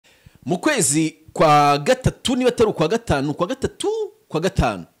mu kwezi kwa gatatu niba atari kwa gatanu kwa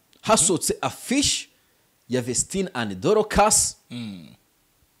gatanu hasotse affiche ya Vestine and Dorcas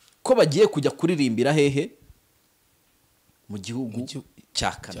ko bagiye kujya kuririmbira hehe mu gihugu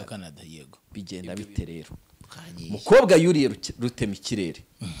cya Canada yego bigenda bite rero mukobwa yuriye rutema ikirere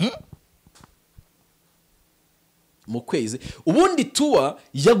mu kwezi ubundi tour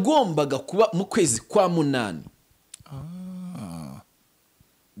yagombaga kuba mu kwezi kwa 8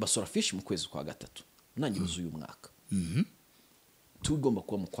 basora fish mu kwezi kwa gatatu ntangiriro z'uyu mwaka tugomba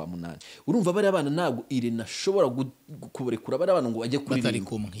kuba mu kwa 8 urumva bari abana ntabwo Irene ashobora kuburekura bari abana ngo bajye kuri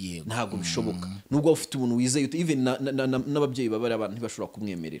ntabwo bishoboka nubwo ufite umuntu wizeye even n'ababyeyi babari abana ntibashobora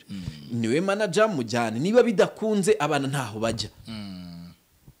kumwemerera niwe manager mujyane niba bidakunze abana ntaho bajya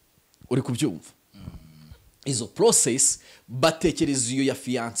uri kubyumva izo process batekereza iyo ya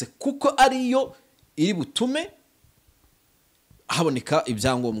fiance kuko ariyo iri butume haboneka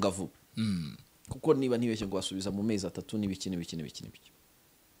ibyangombwa vuba kuko niba ntibeshye ngo basubiza mu mezi 3 n'ibiki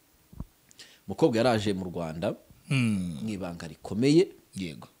mukobwa yaraje mu Rwanda mwibanga rikomeye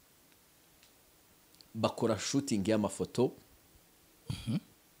yego bakora shooting y'amafoto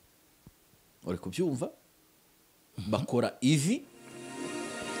uri kubyumva bakora ivi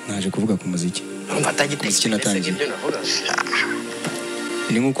naje kuvuga ku muziki atagitekereje ibyo navuga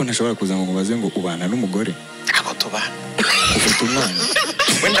ni nkuko ntashobora kuza ngo mubaze ngo ubana n'umugore abo tubana ufite umwana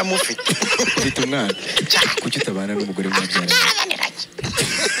wenda mufite ufite umwana kuki utabana n'umugore mwabyaranye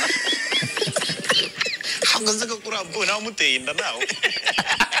hangaze ko kurabwo nawe muteye inda nawe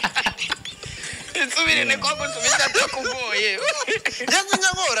nsubirene ko gusubiza takugoye nyango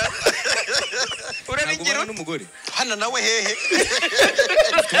nyangora urabigira n'umugore hana nawe hehe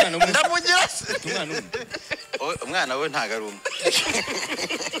ndamugira umwana we ntagarume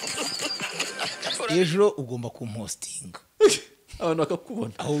ejo ugomba kumpostinga abantu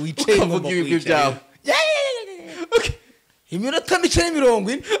bakakubona aho wicaye ukavuga ibigwi byawe iminota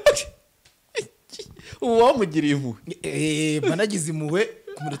 40 uwo wamugiriye impuhwe banagize impuhwe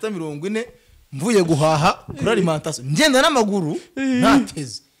ku minota 40 mvuye guhaha kuri alimentation ngenda n'amaguru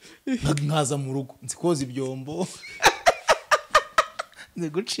ntateze nkaza mu rugo nzikoza ibyombo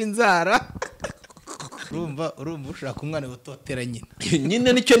guca inzara urumva ushaka umwana gutotera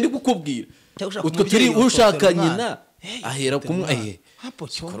nyina nicyo ndi kukubwira utwo turi ushaka nyina ahera kumwe hapo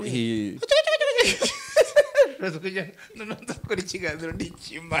cyore ndakora ikiganiro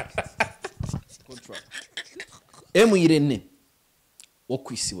n'ikimara M.Irene wo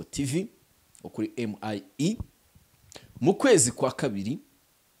ku Isibo TV wo kuri MIE mu kwezi kwa kabiri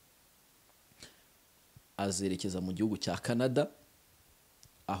azerekeza mu gihugu cya Canada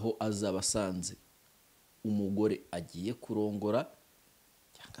aho azabasanze umugore agiye kurongora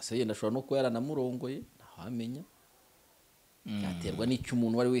cyangwa se yenda ashobora no kuba yaranamurongoye ntawamenya yaterwa n'icyo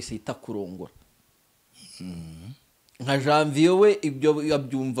umuntu wari wese yita kurongora nka Janvier we ibyo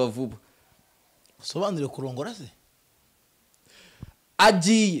yabyumva vuba usobanure kurongora se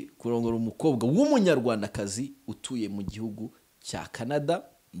agiye kurongora umukobwa w'umunyarwandakazi utuye mu gihugu cya Canada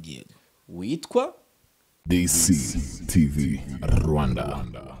witwa DCTV Rwanda.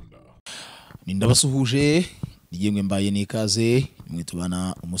 Nindabasuhuje niyemwe mbaye nikaze nimwe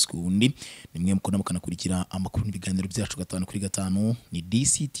tubana umunsi kundi nimwe mukona mukanakurikira amakuru n'ibiganiro byacu 5 kuri 5 ni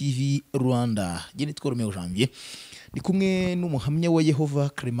DCTV Rwanda gene tworomeye Janvier ni kumwe n'umuhamya wa Yehova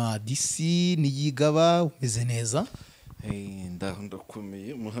Clement DC niyigaba umeze neza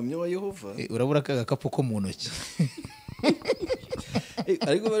ndakomeye umuhamya wa Yehova urabura kaga kapo ko mu ntoki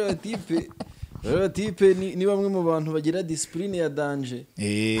ariko bari batipe ni bamwe mu bantu bagira discipline ya danger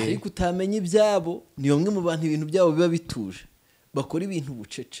ariko utamenya ibyabo ni bamwe mu bantu ibintu byabo biba bituje bakora ibintu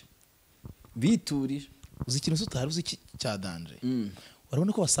bucece biturije uzi ikintu utari uzi cya danger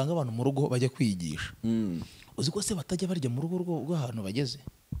urabona ko basanga abantu mu rugo bajya kwigisha uzi ko se batajya barya mu rugo rw'ahantu bageze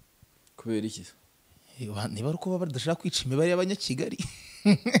kubera iki niba ari uko baba badashaka kwica imibare y'abanyakigali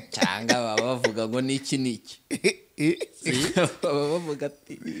cyangwa baba bavuga ngo niki baba bavuga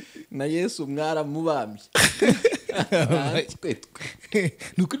ati na Yesu mwaramubambye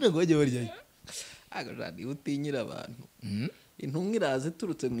nuko ntego bajya baryayo agajani utinyira abantu intumwa iraze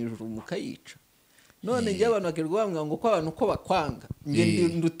turutse mu ijuru mukayica none ngiye abantu bakirwanga ngo ko abantu ko bakwanga nge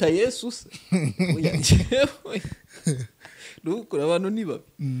nduta Yesu se nukura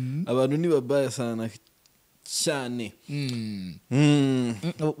abantu ni babaya sana cyane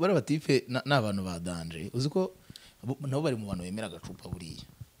bara batipe n'abantu ba danger uzi ko nabo bari mu bantu bemera agacupa buriya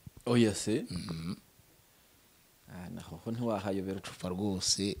oya se naho ntiwahayobera ucupa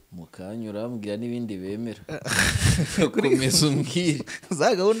rwose mukanyura mbwira n'ibindi bemera komeza umbwire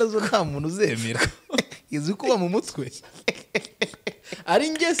za gahunda zo nta muntu uzemera izi kuba mu mutwe ari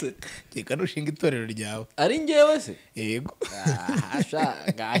njye se reka nushinga itorero ryawe ari njyewe se yego sha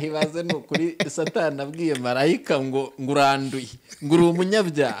ngahibaze ni ukuri satani abwiye marayika ngo uranduye ngo uri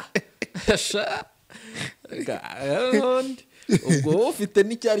umunyabyaha sha ubwo wowe ufite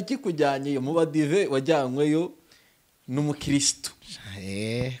n'icyari kikujyanye mu badive wajyanyweyo n'umukristo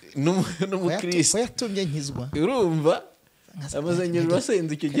n'umukristo yatumye nkizwa urumva amazengerezo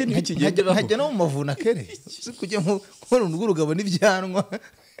wasenze icyo gihe ntikigeraho hajya no mu mavuna kere si kujya nkora urugabo n'ibyanwa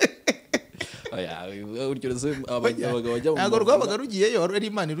ntabwo rwabaga rugiyeyo ari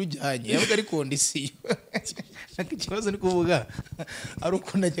Imana irujyanye yabaga ari kondisiyo ariko ikibazo ni kuvuga ari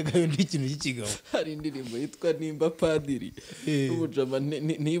uko najyagayo n'ikintu cy'ikigabo hari indirimbo yitwa nimba padiri n'umujama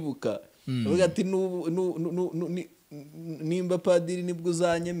ntibuka avuga ati nimba padiri nibwo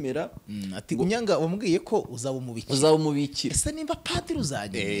uzanyemera ati unyanga wambwiye ko uzaba umubikira ese nimba padiri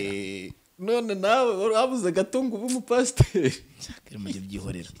uzanyemera none nawe wabuze gato ngo ube umupasiteri cyakere mu gihe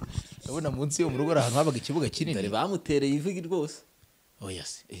byihorera urabona munsi yo mu rugo ahantu habaga ikibuga kinini dore bamutereye ivigi rwose oya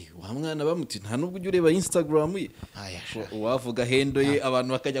se wa mwana bamuti nta nubwo ujya ureba Instagram ye wavuga hendo ye abantu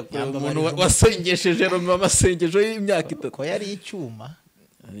bakajya kureba umuntu wasengesheje Roma amasengesho y'imyaka 3 ko yari icyuma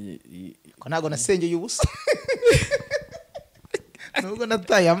ko ntago nasengeye ubusa nubwo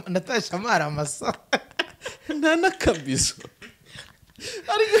natashye amara amasa nta nakabizo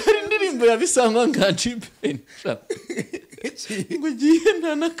ari indirimbo yabisangwa nka Clement ngo giye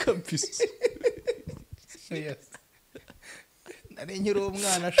nta nakabizo nari nkiri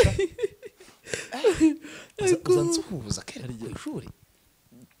umwana sha uzansuhuza kera ku ishuri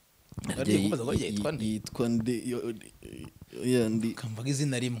yitwa ndi kamvaga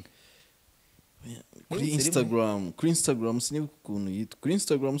izina rimwe kuri Instagram sinibuka ukuntu yitwa kuri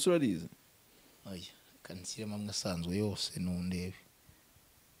Instagram surarize oya kanshyiremo amwe asanzwe yose nundebe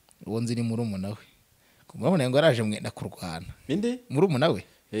uwo nzi ni murumuna we kumubona ngo yaraje mwenda kurwana inde murumuna we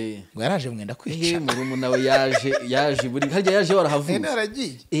ngo yaraje mwenda kwica murumuna we yaje buri harya yaje warahavuye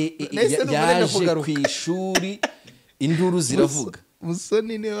naragiye yaje ku ishuri induru ziravuga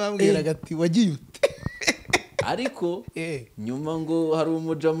musoni ne bambwiraga ati wagiye ute ariko nyuma ngo hari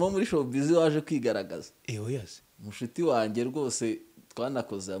umujama muri showbiz waje kwigaragaza oya se mushuti wanjye rwose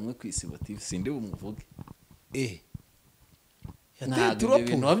twanakoze hamwe ku Isibo TV sindi bumuvuge ntabwo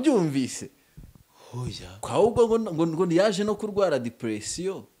ibintu wabyumvise oya ahubwo ngo yaje no kurwara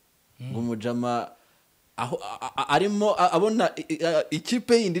depression ngo umujama aho arimo abona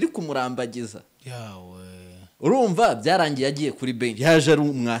ikipe yindi iri kumurambagiza yawe urumva byarangiye yagiye kuri bench yaje ari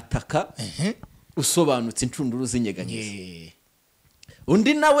umwataka usobanutse incunduru zinyeganyeze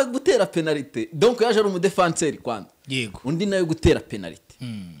undi nawe gutera penalty donc yaje ari umudefenseur kwanda yego undi nawe gutera penalty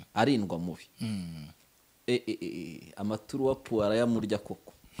arindwa mubi amaturu wa puara yamurya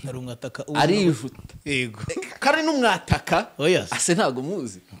koko nari umwataka arijuta yego kari n'umwataka ase ntago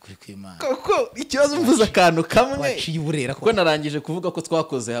muzi ukuri kw'Imana koko ikibazo mvuza akantu kamwe waciye uburera ko narangije kuvuga ko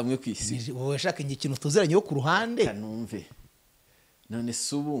twakoze hamwe ku isi wowe shaka ikintu tuzeranye yo ku ruhande kanumve none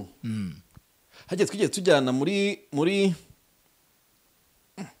subu hajye twigiye tujyana muri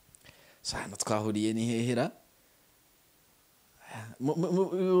sana twahuriye ni hehera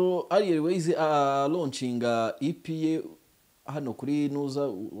Ariel Waze launching EP hano kuri nuza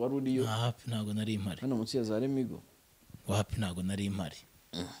waruriyo hapi ntago nari impari hano munsi ya za Remigo wapi ntago nari impari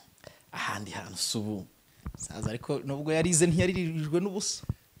ahandi hantu subu saza ariko nubwo yarize ntiyaririjwe n'ubusa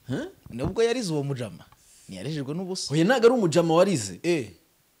nubwo yarize uwo mujama ntiyarijwe n'ubusa oya ntago ari umujama warize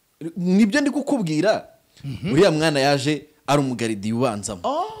nibyo ndi kukubwira uriya mwana yaje ari umugaridi ubanzamo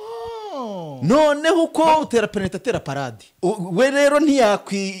noneho uko utera penalty atera parade we rero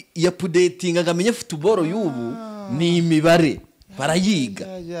ntiyakwiyapudetinga ngamenye football y'ubu ni imibare barayiga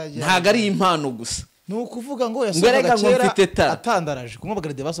ntago ari impano gusa nukuvuga ngo yasohoka kera atandaraje kumwe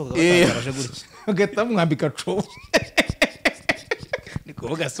abagaride basohoka atandaraje gutya agata mwambika cobo niko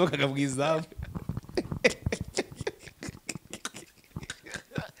bagasohoka bwizamu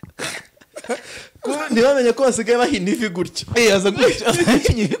ntibamenye ko basigaye bahina ivi gutya aza gutya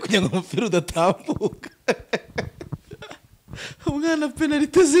kugira ngo umupira udatambuka umwana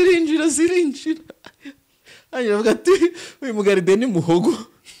penalite zirinjira hanyuma avuga ati uyu mugaride ni muhogo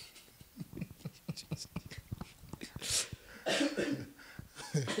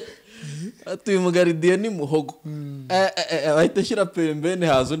ati uyu mugaride ni muhogo ahita ashyira pembeni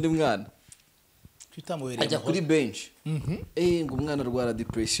haza undi mwana ajya kuri bench ngo umwana arwara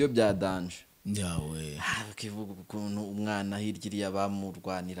depression bya danje yawe ukivuga ukuntu umwana hirya iriya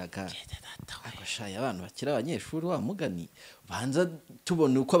bamurwaniraga agashaya abantu bakira abanyeshuri wa mugani banza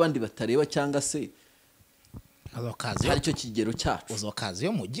tubone uko abandi batareba cyangwa se hari cyo kigero cyacu uzokazi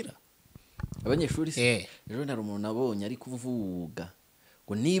yo mugira abanyeshuri se rero nari umuntu nabonye ari kuvuga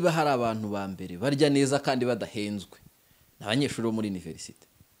ngo niba hari abantu ba mbere barya neza kandi badahenzwe n'abanyeshuri bo muri university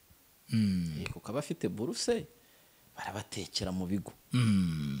kuko abafite buruse barabatekera mu bigo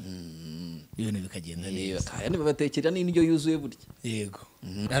ibintu bikagenda neza kandi babatekera n'indyo yuzuye burya yego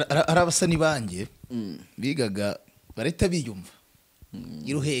ari abasani banjye bigaga bareta biyumva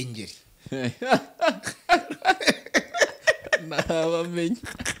iruhengeri nabamenye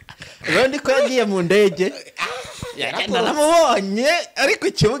ubundi ko yagiye mu ndege naramubonye ari ku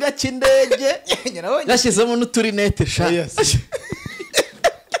kibuga cy'indege yashyizemo n'uturinete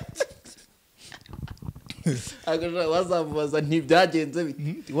wazamubaza ntibyagenze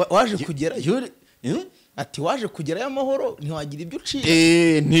bite waje kugerayo ati waje kugerayo amahoro ntiwagira ibyo uciye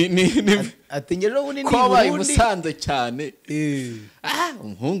ati ngejeho ubundi ko wabaye umusanze cyane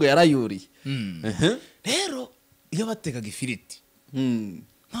umuhungu yarayuriye rero iyo batekaga ifiriti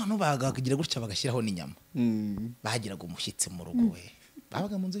none bagagira gutya bagashyiraho n'inyama bagiraga umushyitsi mu rugo we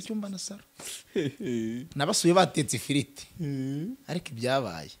babaga mu nzu y'icyumba na saro nabasuye batetse ifiriti ariko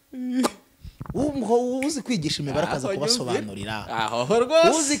ibyabaye uzi kwigisha imibare akaza kubasobanurira aho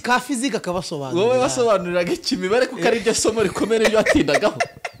rwose uzi ka fizika akabasobanurira wowe basobanuriraga imibare kuko ari ryo somo rikomeye ryo atindagaho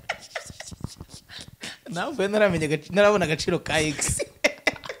nawe narabona agaciro ka x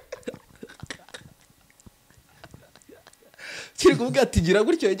kiri kuvuga ati gira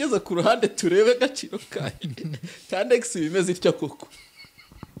gutyo yageze ku ruhande turebe agaciro ka kandi x bimeze ityo koko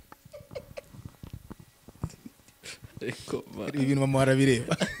ibintu mama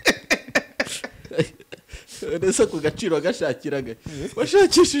arabireba nese ku gaciro agashakiraga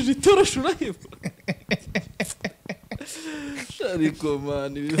washakishije itoroshi uraheba ariko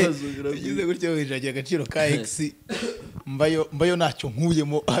man ibibazo biragize gutyo wijage agaciro ka x mbayo ntacyo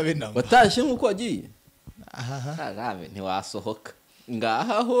nkuyemo habe namba watashye nkuko wagiye arabe ntiwasohoka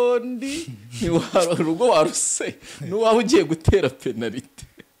ngaha hondi ntiwarugo waruse n'uwaho ugiye gutera penalite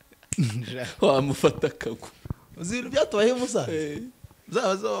wamufata akagwa uzi ibintu byatubayeho musanze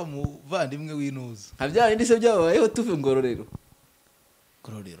zaba muvandimwe w'inuza habyarindi se byabayeho tuve Ngororero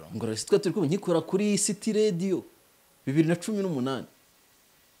twe turi kunyikora kuri City Radio 2018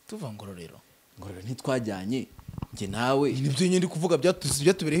 tuva Ngororero ntitwajyanye nge nawe nibyo nyindi kuvuga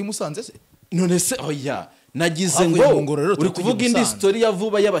byatubereho musanze se none se oya nagize ngo uri kuvuga indi story ya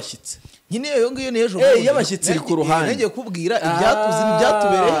vuba y'abashyitsi nyine yo ngiyo nejo y'abashyitsi ku ruhande ngiye kubwira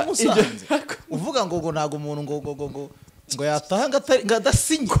ibyatubereye musanze uvuga ngo nago umuntu ngo yataha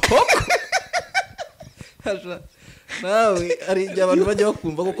ngadasinye nawe ari abantu bajya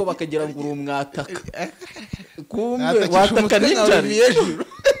bakumva kuko bakagira ngo uri umwataka kumbe wataka n'injari hejuru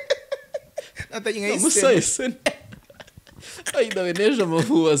atanye musese ayida beneje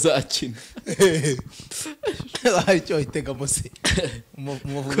amavubi azakina aricyo itega mose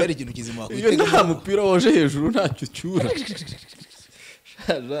umuvuga ari ikintu kizima iyo nta mupira waje hejuru ntacyo cyura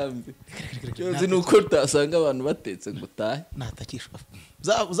jambe cyozi nuko utasanga abantu batetse ngo tahe natakishwa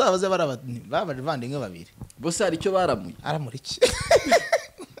uzabaze babaje vandinge babiri bose hari icyo baramuye aramuriki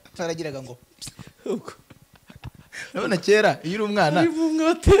taragiraga ngo nabona kera iyo uri umwana ari bumwe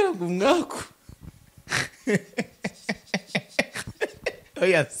bateraga umwako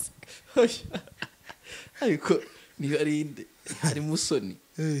oyas ariko niyo arinde hari musoni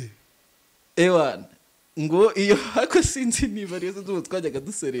ewana ngo iyo hako sinzi niba ariyo zo twajyaga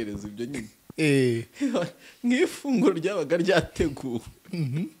duserereza ibyo nyine nk'ifunguro ryabaga ryateguwe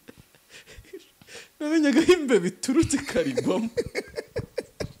namenyaga imbe biturutse karigwamo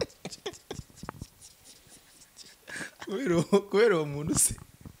kubera uwo muntu se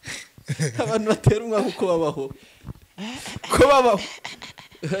abantu batera umwaka uko babaho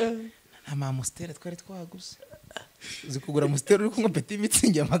ama mustere twari twaguze zikugura mustere uri kunywa petit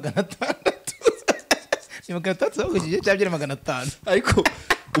mitsingi ya 600 ni 600 bagije cyabyere 500 ariko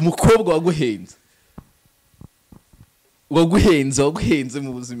umukobwa waguhenze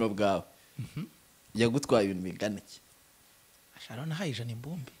mu buzima bwawe yagutwaye ibintu bingana iki asharona hayijana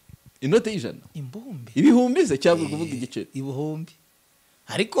imbumbi inote y'ijana imbumbi ibihumbi se cyangwa kuvuga igiceri ibihumbi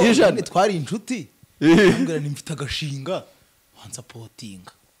ariko ijana twari inshuti ambwira nimfite agashinga wanza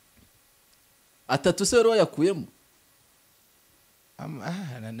potinga atatu se ro yakuyemo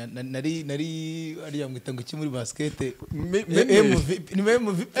nari ari yamwita ngo iki muri basket ni MVP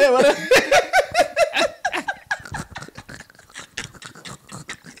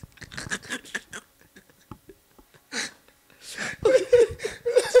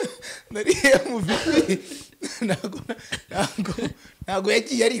nari MVP nago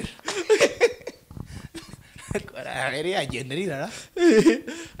yagiye arira yari yagenda arira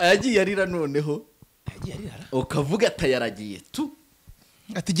ayagiye arira noneho yagiye arira ukavuga atayaragiye tu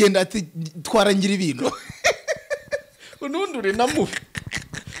ati genda ati twarangira ibintu unundi uri namubi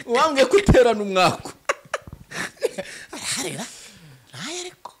wambwiye ko uterana umwaka harera naye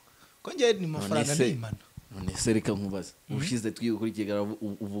ariko ko ngiye ni mafaranga n'imana none se reka nkubaza ushize twiga kuri kigara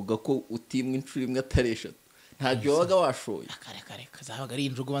uvuga ko utimwe inshuro imwe atari eshatu ntabyo wabaga washoye kare kazabaga ari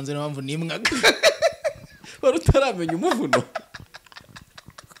injugu banze n'ampamvu nimwaga wari utaramenya umuvuno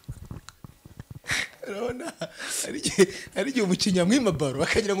urabona ari igihe umukinnyi amwima baro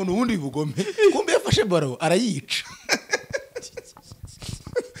akagira ngo n'ubundi bugome kumbe yafashe baro arayica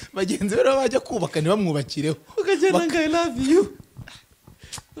bagenzi be bajya kubaka ntibamwubakireho ukagenda ngo I love you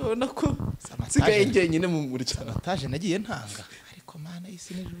urabona ko sigaye njyenyine mu muryango taje nagiye ntanga ariko mana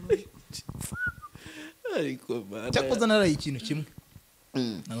y'isi n'ijuru ariko mana cyakoze naraye ikintu kimwe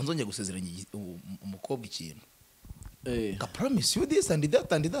ntabwo nzongera gusezeranya umukobwa ikintu ka promise you this and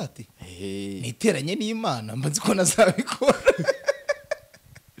that and that niteranye n'Imana mbanzi ko nazabikora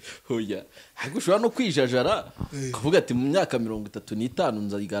hoya ahubwo ushobora no kwijajara kuvuga ati mu myaka 35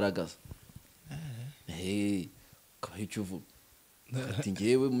 nzayigaragaza kabaye icyo uvuga ati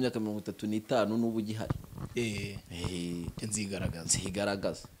ngewe mu myaka 35 n'ubu gihari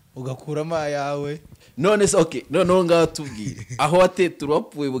nzigaragaza ugakuramo ayawe none se okay none ngaho tubwire aho wateturu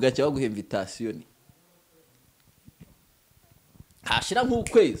wapfuye bugacya baguha invitation hashira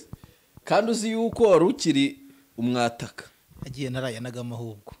nk'ukwezi kandi uzi yuko wari ukiri umwataka yagiye narayanaga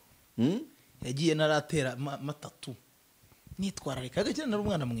ahubwo yagiye naratera matatu nitwararika agakira nari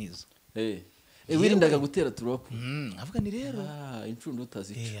umwana mwiza wirindaga gutera turopu avuga ni rero incundura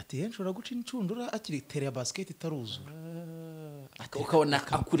utazica ati nshobora guca incundura akiri tere ya basket itaruzura ukabona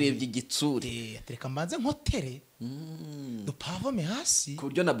akurebye igitsure atereka mbanze nkotere dupavome hasi ku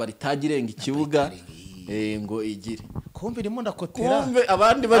buryo na baritaje irenga ikibuga ngo igire kumbe irimo ndakotera kumbe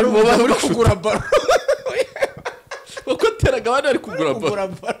abandi bari kugura baro bakoteraga abandi bari kugura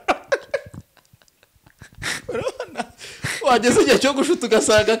baro wageze igihe cyo gushuta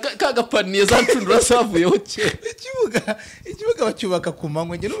ugasanga kagapaniye za ncundura zavuyeho kera ikibuga bacyubaka ku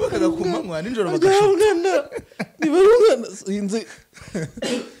manywa njye n'ubakaga ku manywa nijoro bagashuta nibarungana inzi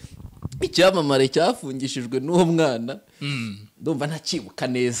icyamamare cyafungishijwe n'uwo mwana ndumva ntakibuka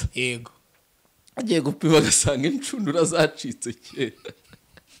neza yego agiye gupima agasanga incundura zacitse kera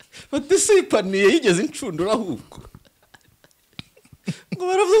bati si ipaniye yigeze incundura ahubwo ngo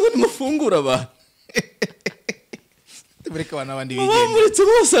baravuga ngo nimufungura abantu bureka abana bandi bigenda bamuritse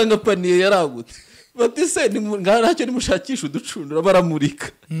basanga paniye yaragutse bati se ntacyo nimushakisha uducundura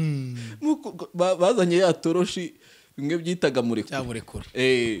baramurika bazanye ya toroshi bimwe byitaga murekure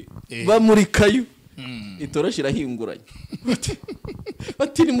bamurikayo itoroshi irahinguranye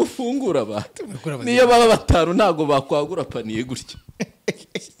bati nimufungura abantu niyo baba batanu ntago bakwagura paniye gutya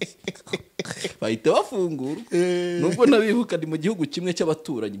bahita bafungura nubwo nabibuka ni mu gihugu kimwe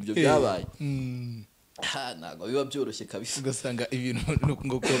cy'abaturanyi ibyo byabaye ntago biba byoroshye kabisa ugasanga ibintu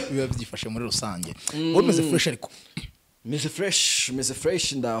ngo biba byifashe muri rusange umeze fresh ariko meze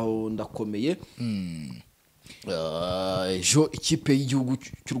fresh ndaho ndakomeye ejo ikipe y'igihugu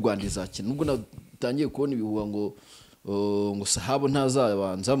cy'u Rwanda izakina nubwo natangiye kubona ibihuha ngo sahabo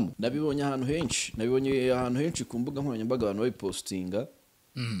ntazabanzamo nabibonye ahantu henshi ku mbuga nkoranyambaga abantu bayipostinga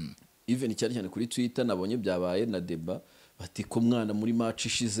even cyane kuri Twitter nabonye byabaye na deba bati ko mwana muri match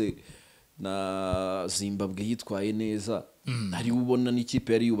ishize na Zimbabwe yitwaye neza ari ubona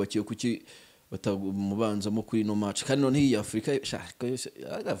n'ikipe yari yubakiye kuki batamubanzamo kuri no match kandi none iyi Afrika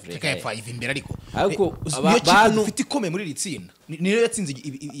Afrika yafaye imbere ariko abantu ufite ikome muri ritsinda niyo yatsinze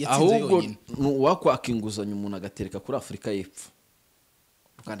yonyine wakwaka inguzanyo umuntu agatereka kuri Afrika y'Epfo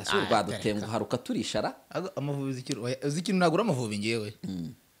Rwanda si Rwadutenga haruka turishara amavubi zikino nagura amavubi ngewe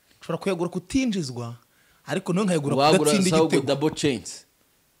ushobora kuyagura kutinjizwa ariko no nkayagura kudatsinda igitego double chance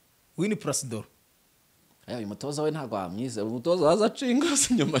win plus door uyu mutoza we ntabwo amwize umutoza wazacinga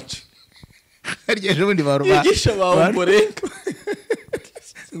sinyamaci haryeje ubundi baruba yigisha Umugore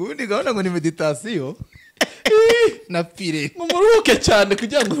ubundi gahunda ngo ni meditation na pire muruhuke cyane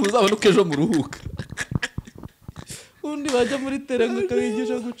kugira ngo muzabone uko ejo muruhuka undi bajya muri teranga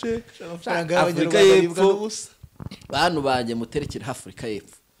kabigisha guceka amafaranga y'abanyarwanda bantu bajye muterekera Afrika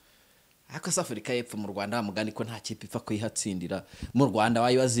y'Epfo ariko Afrika y'Epfo mu Rwanda bamugani ko nta kipe ipfa kuyihatsindira mu Rwanda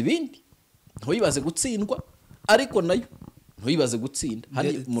wayibaza ibindi ntuyibaze gutsindwa ariko nayo ntuyibaze gutsinda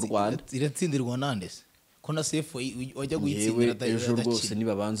hari mu Rwanda iratsindirwa nande se ko na CF wajya guyitsindira ejo rwose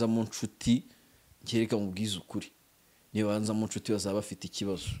nibabanza mu nshuti kereka mu bwiza ukuri nibabanza mu nshuti bazaba bafite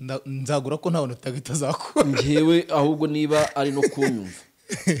ikibazo nzagura ko ntabone utagitazakora ngewe ahubwo niba ari no kunyumva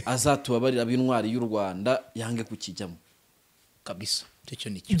azatubabarira b'intwari y'u Rwanda yange kukijyamo kabisa cyo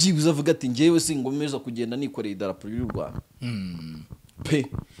nicyo byibuze avuga ati ngewe singomeza kugenda nikoreye idarapo y'u Rwanda pe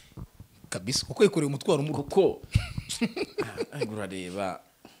kabisa kuko yikoreye umutwaro kuko urareba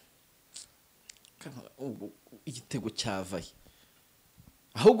igitego cyavaye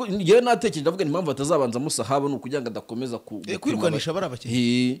ahubwo ngewe natekereje ndavuga impamvu atazabanza musahaba no kugira ngo adakomeza kwirukanisha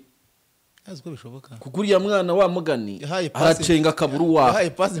barabakiye aziko bishoboka kukuriya mwana wa mugani aracenga akaburu wa haye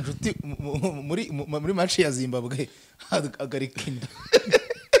pass inshuti muri match ya Zimbabwe agarikinda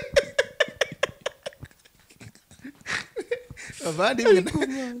abandi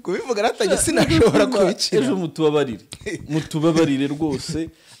kubivuga rataje sinashobora kubikira ejo mutubabarire rwose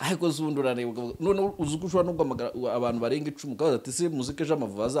ariko zundurane none uzugushwa no guhamagara abantu barenga 10 kaza ati se muzike ejo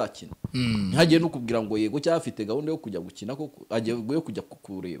amavuva azakina ntagiye no kubwira ngo yego cyafite gahunda yo kujya gukina koko agiye kujya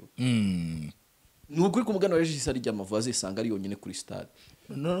kukureba nukuri kumugana wa regisi ari ry'amavuva azisanga ari yonyine kuri stade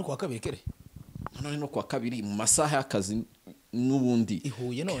none kwa kabiri kere none no kwa kabiri mu masaha y'akazi n'ubundi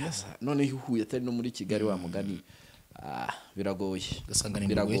ihuye none ihuye atari no muri Kigali wa mugani biragoye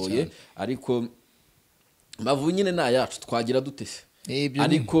ariko bavu nyine na yacu twagira dutese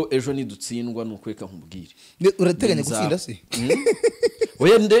ariko ejo nidutsindwa nukweka nkubwire urateganya gutsinda se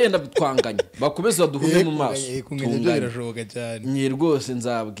oya ndenda twanganye bakomeza duhume mu maso birashoboka cyane ni rwose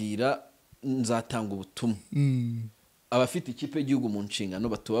nzatanga ubutumwa abafite ikipe y'igihugu mu nshingano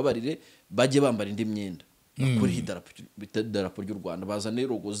batubabarire bajye bambara indi myenda kuri idarapo ry'u Rwanda bazane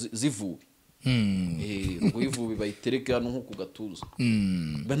rogo zivubi ngo ivubi bayitereka hano nko ku gatuza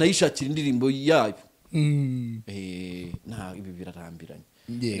banayishakira indirimbo yayo nta ibi birarambiranye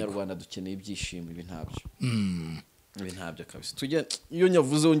Nyarwanda dukeneye ibyishimo ibi ntabyo kabisa tujye iyo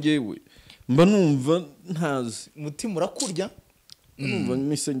nyavuze ngewe mba numva ntazi mutima urakurya numva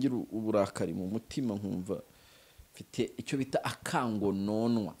mise ngira uburakari mu mutima nkumva mfite icyo bita akango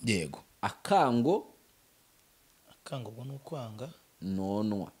nonwa yego akango bwo nukwanga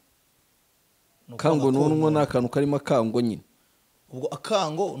nonwa kango nonwa nakantu karimo akango nyine ubwo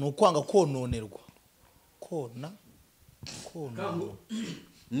akango nukwanga kononerwa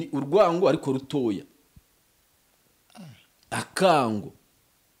ni urwango ariko rutoya akango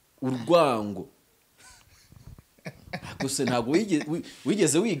urwango gusa ntabwo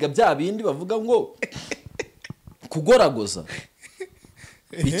wigeze wiga bya bindi bavuga ngo kugoragoza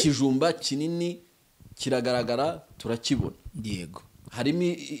ikijumba kinini kiragaragara turakibona yego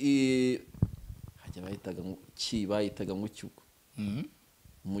harimo hajya bayitaga ngo cyuko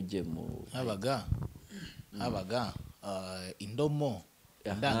mujyemo habaga indomo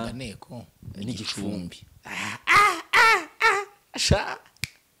ndanganeko n'igicumbi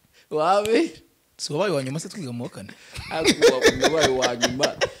wabe si wabaye wa nyuma se twiga mu kane wabaye wa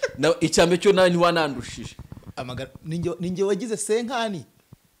nyuma icyambe cyo nani wanandushije ninjye wagize senkani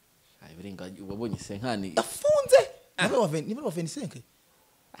wabonye senkani afunze niba wa 25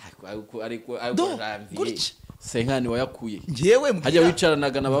 ariko senkani wayakuye ngewe hajya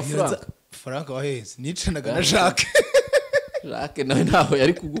wicaranaga na Frank waheze nicanaga na Jacques nawe naho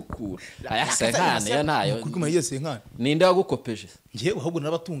yari kugukura aya senkani ya nayo kuguma iyo senkani ninde wagukopeje ngewe ahubwo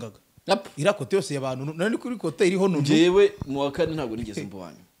narabatungaga irakote yose y'abantu nari kuri kote iriho nundu ngewe mu wakane ntabwo nigeze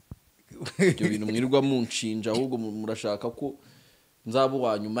mbwanyu ibyo bintu mwirwa munshinja ahubwo murashaka ko nzaba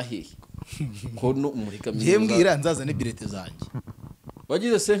wanyuma hehe ko no umurika ngewe mbwira nzazane bilete zanjye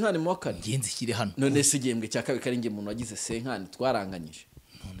wagize senkani mu wakane ngenzi kiri hano none se igembwe cya kabiri kari nge muntu wagize senkani twaranganyije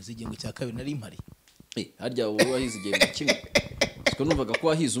none se igembwe cya kabiri nari impari harya wowe wahize igembwe kimwe siko numvaga ko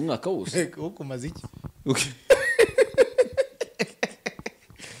wahize umwaka wose uko maze iki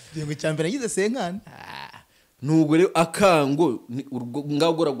igembwe cya mbere nagize senkani nubwo rero akango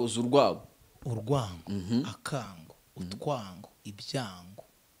ngagoragoza urwango akango utwango ibyango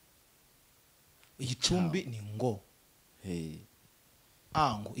igicumbi ni ngo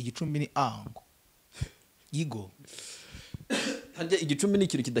ango igicumbi ni ango yigo harya igicumbi ni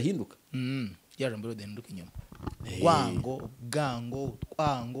ikintu kidahinduka yaje mbere dahinduka inyuma rwango ubwango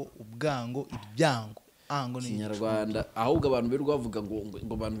utwango ubwango ibyango ango ni Kinyarwanda ahubwo abantu berwa bavuga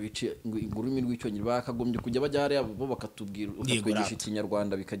ngo abantu bici ingurumi rw'icyongereza bakagombye kujya bajya hariya bo bakatubwira ukatwigisha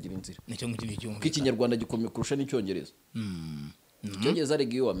Ikinyarwanda bikagira inzira nicyo ngikindi cyumva Ikinyarwanda gikomeye kurusha n'icyongereza Icyongereza ari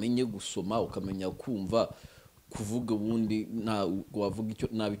giyo wamenye gusoma ukamenya kumva kuvuga ubundi nta wavuga icyo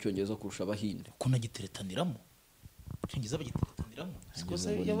nabi Icyongereza kurusha abahinde ko nagiteretaniramo Icyongereza bagiteretaniramo siko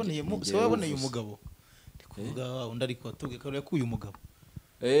se yaboneye umugabo ndikuvuga undi ariko atubwe ko yakuye umugabo ko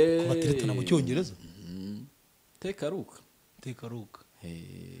bateretana mu Cyongereza tekaruka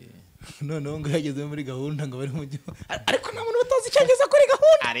noneho ngo yageze muri gahunda ngo bari mu gihugu ariko nta muntu utazi Icyongereza kuri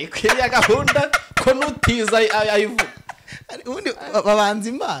gahunda ariko iya gahunda ko nutiza ayivuga ubundi babanza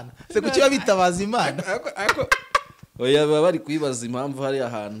Imana se kuki babitabaza Imana ariko oya baba bari kwibaza impamvu hari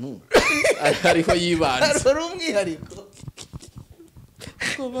ahantu ariho yibanze ari umwihariko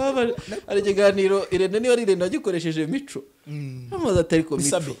ko baba ari ikiganiro Irene niyo ari Irene agikoresheje mico amaze atari ko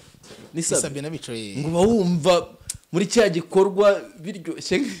mico nisabe nabico ngo bawumva muri cya gikorwa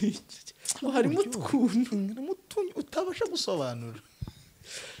biryoshye harimo twuntu utabasha gusobanura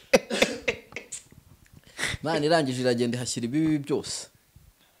Imana irangije iragenda ihashyira ibibi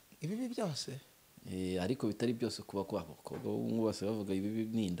byose ariko bitari byose kuba kw'abakobwa bose bavuga ibibi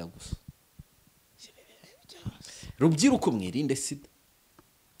ninda gusa rubyiruko mwirinde sida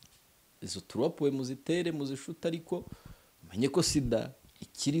izo turopuwe muzitere muzishuta ariko umenye ko sida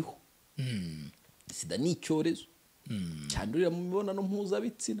ikiriho sida ni icyorezo cyandurira mu mibonano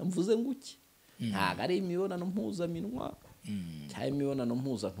mpuzabitsina mvuze nguki ntabwo ari imibonano mpuzaminwa cyangwa imibonano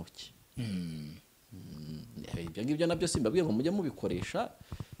mpuzantoki ibyo ngibyo nabyo simbabwiye ngo mujye mubikoresha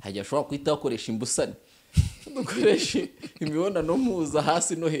hajya ashobora guhita bakoresha imbusane dukoresha imibonano mpuza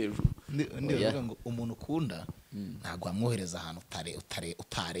hasi no hejuru ndivuga ngo umuntu ukunda ntabwo wamwohereza ahantu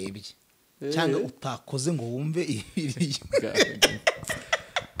utarebye cyangwa utakoze ngo wumve ibiriyo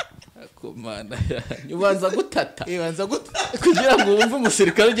komanda ubanza gutata kugira ngo wumve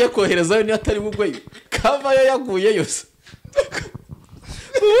umusirikare ugiye koherezayo niyo atari bugweyo kavayo yaguyeyo se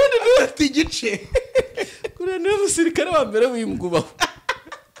ubundi ntufite igice kuriya niwe musirikare wa mbere w'imbwubaho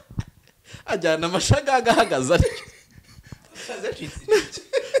ajyana amashagaga ahagaze atyo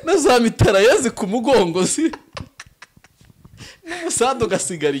na za mitara yazi ku mugongo si n'umusada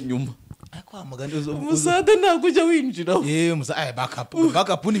ugasigara inyuma umusada ntabwo ujya winjiraho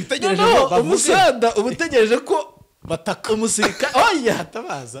bakapu ntibitegereje ko umusada uba utegereje ko bataka umusirikare oya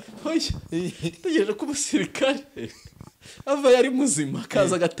hatabaza utegereje ko umusirikare ava yari muzima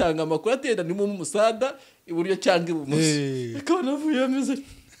akaza agatanga amakuru atenda ni mu musada iburyo cyangwa ibumoso akabona avuye ameze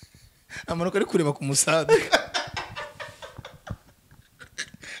amanuka ari kureba ku musada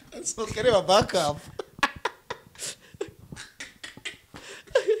asohoka areba bakapu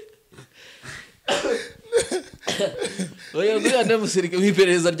oya buriya ni umusirikare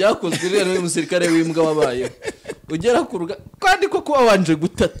w'iperereza ryakozwe rero ni umusirikare w'imbwa wabayeho ugera ku ruga kandi ko kuba wanje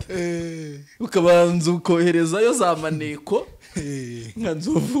gutata ukabanza ukoherezayo za maneko nka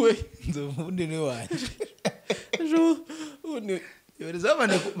nzovu undi ni wanje yohereza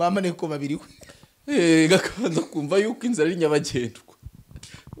amaneko babiri we gakabanza kumva yuko inzara ari nyabagendwa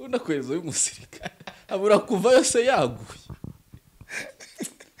ubona kohereza y'umusirikare abura kuva yose yaguye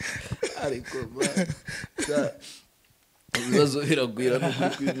ariko ibibazo biragwira n'ukuri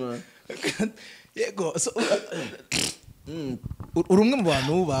kw'Imana yego uri umwe mu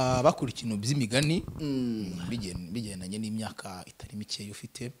bantu bakora ikintu by'imigani bigendanye n'imyaka itari mikeya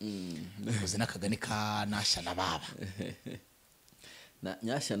ufite uzi n'akagani ka Nyashya na Baba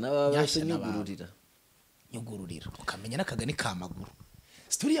Nyashya na Baba se nyugururira ukamenya n'akagani ka Maguru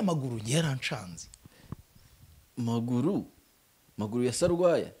sitori ya Maguru yaranshanze Maguru ya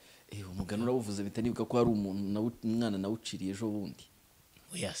Sarwaya umugani urabuvuze bitanibuka ko hari umwana nawuciriye ejo bundi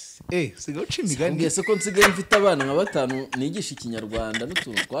yes sigaho uca imigani mbese ko nsigaye mfite abana nka 5 nigisha ikinyarwanda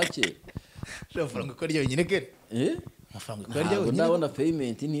n'utuntu twakera amafaranga ko arya wenyine kere amafaranga ko arya wenyine ndabona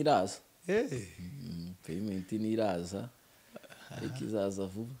payment ntiraza payment ntiraza ariko izaza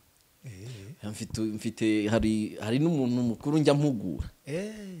vuba mfite hari n'umuntu mukuru njya mpugura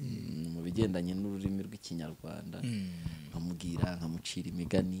mu bigendanye n'ururimi rw'ikinyarwanda nkamubwira nkamucira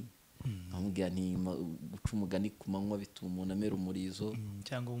imigani nkamubwira nti guca umugani ku manywa bituma umuntu amera umurizo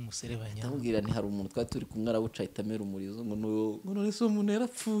cyangwa umuserebanya nkamubwira nti hari umuntu twari turi kumwe arabuca ahita amera umurizo ngo none se umuntu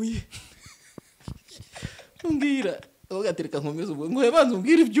yarapfuye mbwira ugatereka nkomeza ubwo ngo yabanze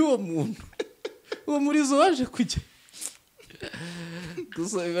umbwira iby'uwo muntu uwo murizo waje kujya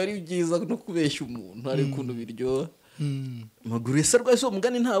gusa biba ari byiza no kubeshya umuntu hari ukuntu biryoha Maguru ya Sarwaya so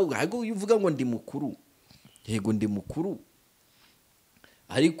umugani ntawe ahubwo uvuga ngo ndi mukuru yego ndi mukuru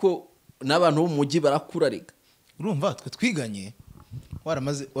ariko n'abantu bo mu mujyi barakura rega urumva twe twiganye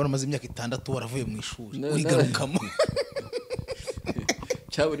waramaze imyaka 6 waravuye mu ishuri urigarukamo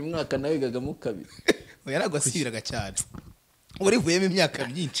cya buri mwaka nawe wigagamo kabiri yaragwasiraga cyane urivuyemo imyaka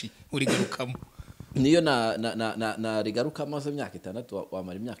myinshi urigarukamo niyo na rigaruka amaze imyaka 6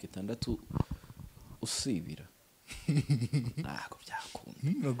 wamara imyaka 6 usibira nako byakunda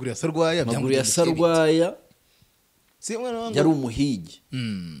Maguru ya Sarwaya yari umuhigi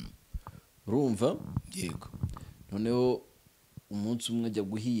urumva yego noneho umunsi umwe ajya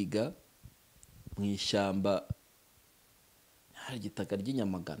guhiga mu ishyamba hari igitaka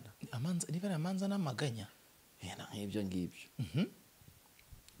ry'inyamagana niba amanza n'amaganya nk'ibyo ngibyo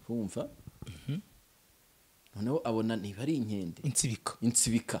urumva noneho abona niba ari inkende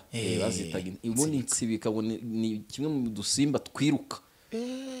insibika bazitaga ubundi insibika ni kimwe mu dusimba twiruka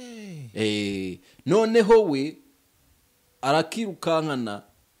noneho we arakirukankana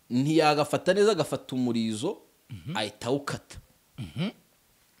ntiyagafata neza agafata umurizo ahita awukata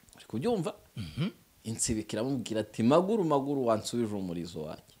kubyumva insibika iramubwira ati maguru maguru wansubije umurizo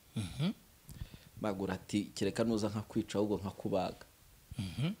wanjye maguru ati kereka nuza nkakwica ahubwo nkakubaga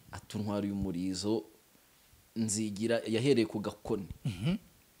atuntwariye umurizo nzigira yahereye ku gakoni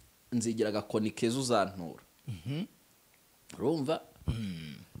nzigira agakoni keza uzantura urumva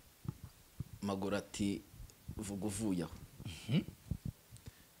maguru ati vuga uvuye aho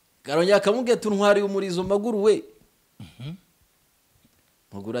karongera akamubwira tuntwariye umurizo maguru we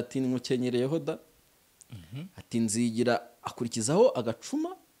maguru ati nmukenyereyeho da ati nzigira akurikizaho agacuma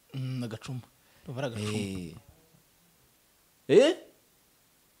agacuma bavara agacuma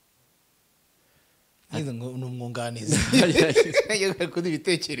ngize ngo numwunganiza ko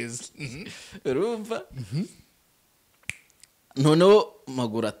ibitekerezo urumva noneho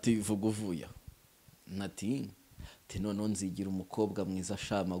maguru ati vuga uvuye aho nati noneho nzigira umukobwa mwiza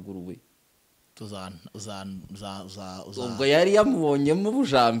sha maguru we ubwo yari yamubonyemo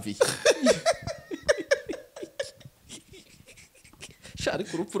ubujambiye sha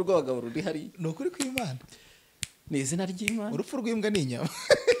ariko urupfu rw'abagabo ruri hariya ni ukuri kw'Imana ni izina ry'Imana urupfu rw'imbwa ni inyama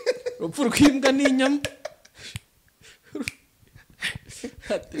urupfu rw'imbwa ni inyama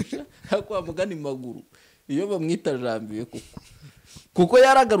kwa mugani maguru iyo bamwita jambiye kuko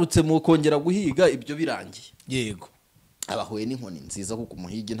yaragarutse mu kongera guhiga ibyo birangiye yego abahuye n'inkoni nziza kuko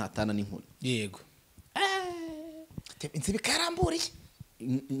umuhigi ntatana n'inkoni yego inzibi karamburiye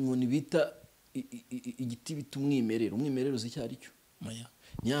inkoni bita igiti bita umwimerero uzi icyo ari cyo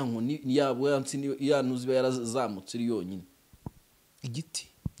nyankoni yabo yansi yanuzi ba yarazamutse iri yonyine igiti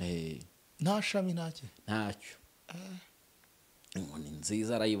nta shami ntacyo inkoni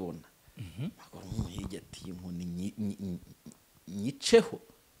nziza arayibona maguru umuhigi ati inkoni nyiceho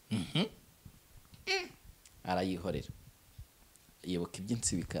arayihorera yibuka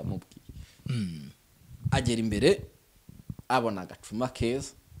iby'insibika yamubwiye agera imbere abona agacuma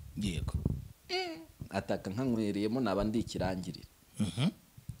keza yego ataka nkankwereyemo naba ndi ikirangirire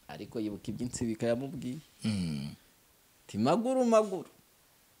ariko yibuka iby'insibika yamubwiye ati maguru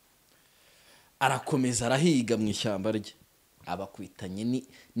arakomeza arahiga mu ishyamba rye abakwitanye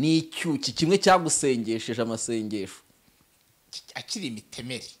n'icyuki kimwe cyagusengesheje amasengesho akiri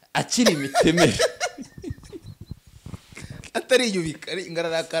imitemeri atari yubika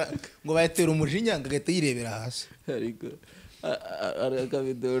ngararakara ngo bayatera umujinya ngagahita yirebera hasi ariko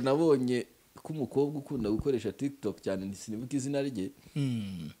akavideo nabonye k'umukobwa ukunda gukoresha TikTok cyane sinibuka izina rye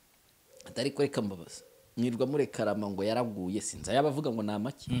atari ko reka mbabaza mwirwa murekarama ngo yaraguye sinza yabavuga ngo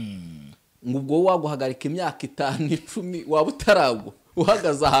namaki ngo ubwo waguhagarika imyaka 5-10 waba utaragwa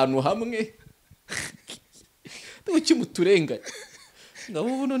uhagaze ahantu hamwe tuki muturenganya ngabo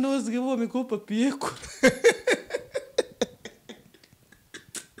buno nozwe bome ko papier ko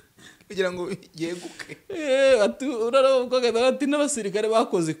kugira ngo yeguke uraravuga ati n'abasirikare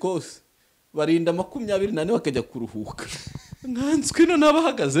bakoze kose barinda 24 bakajya kuruhuka nkanswe no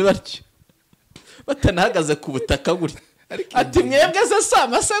nabahagaze batyo batanahagaze ku butaka guri ati mwebwe se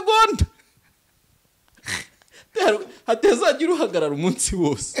amasegonda hatezagira uhagarara umunsi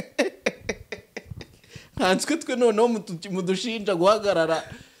wose nkanswe twe noneho mudushinja guhagarara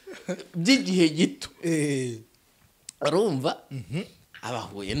by'igihe gito arumva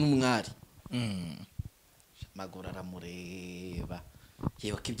abahuye n'umwari maguru aramureba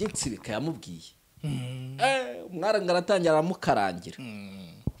yibuka iby'insibika yamubwiye umwari ngaratangira aramukarangira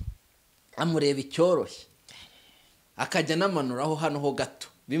amureba icyoroshye akajya namanuraho hano ho gato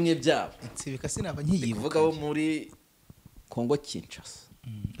bimwe byabo insibika sinaba nkiyivuga bo muri Kongo Kinshasa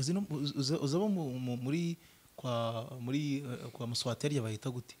uzabo muri kwa Muswateri yabahita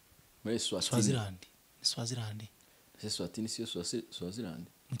gute muri Swazilandi Swatini siyo Swazilandi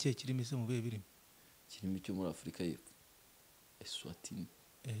mukiye kirimi se mubiye birimo kirimi cyo muri Afrika y'Epfo Swatini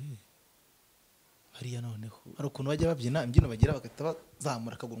hariya noneho hari ukuntu bajya babyina imbyino bagira bagahita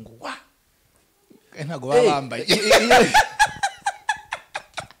bazamura akaguru ngo wa ntago babambaye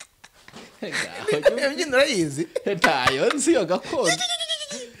imbyino urayizi ntayo nzi yo gakondo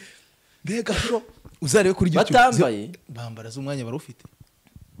mbega sho uzarebe kuri YouTube batambaye bambara z'umwanya barufite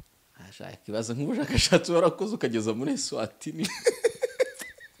ashaka kibazo nk'ubushakashatsi warakoze ukageza muri Swatini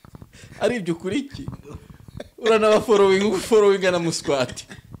ari ibyo kuri iki uranaba following na Muswati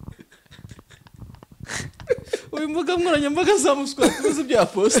uyu mbuga nkoranyambaga za Muswati uzi bya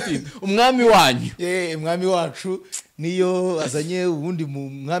posting umwami wanyu umwami wacu niyo azanye ubundi mu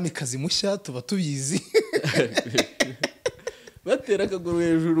mwami kazi mushya tuba tubizi batera akaguru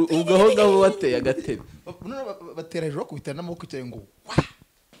hejuru ubwo aho ngabo bateye agatebe batera hejuru kubitana n'amaboko cyane ngo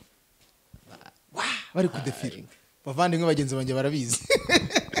wa bari kudefira bavandimwe bagenzi banjye barabizi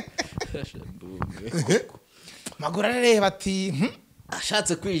maguru arareba ati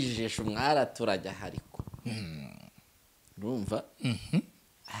ashatse kwijijisha umwara turajya hariko urumva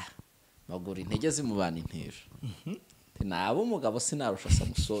magura intege zimubana intejo nabo umugabo sinarusha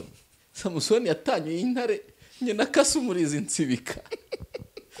Samusoni yatanyuye intare njye nakase umurizi nsibika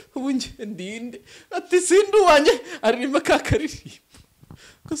ubu njye ndinde ati sindu wanjye aririmba kakaririmba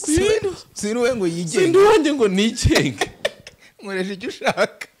ko sindu we ngo yigenge sindu wanjye ngo nigenge nkoresha icyo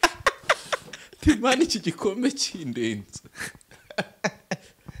ushaka timana iki gikombe cy'indenze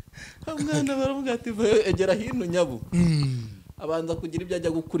umwana baravuga ati egera hino nyabu abanza kugira ibyo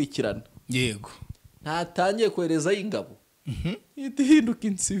ajya gukurikirana yego ntatangiye koherezayo ingabo ihita ihinduka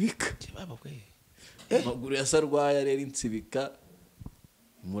insibika amaguru ya sarwaya rero insibika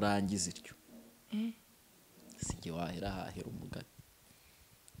murangiza iryo sinjye wahera hahera umugani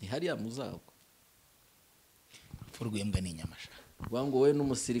ni hariya muzagwa urwembwa n'inyamasha uvuga ngo wowe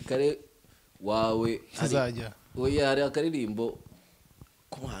n'umusirikare wawe azajya oya hari akaririmbo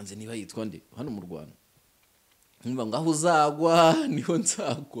k'umuhanzi niba yitwa nde hano mu Rwanda numva ngo aho uzagwa niho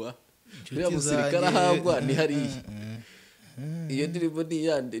nzagwa uriya musirikare ahagwa ni hariya iyo ndirimbo ni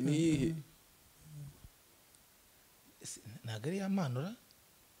yande ni iyihe ntabwo ari yamanura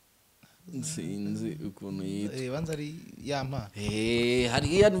sinzi ukuntu yitwa banza ari yamana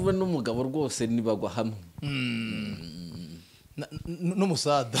hariya n'umugabo rwose nibagwa hamwe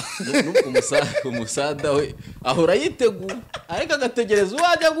n'umusada umusada we ahora yiteguye ariko agategereza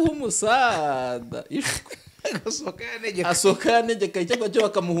uwajya guha umusada asohoka yanegeka icyapa cyo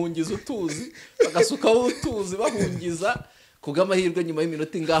bakamuhungiza utuzi bagasukaho utuzi bahungiza kubw'amahirwe nyuma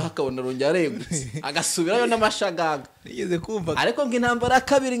y'iminota ingaha akabona arongera aregutse agasubirayo n'amashagaga nigeze kumva ariko ngo intambara ya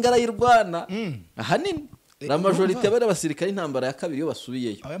kabiri ngarayirwana ahanini la majorite y'abari abasirikare intambara ya kabiri iyo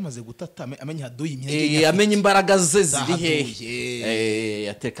basubiyeyo aba yamaze gutata amenya haduye imyenge amenya imbaraga ze ziri hehe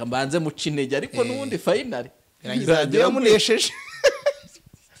yateka mbanze muca intege ariko n'ubundi finali irangiza yamunesheje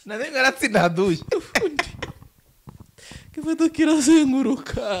nane ngaratsinda haduye kivaduka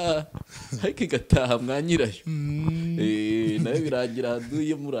irazenguruka ariko igataha mwanyirayo nawe birangira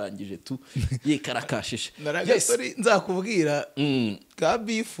haduye murangije tu yikarakashije naragasori nzakubwira ka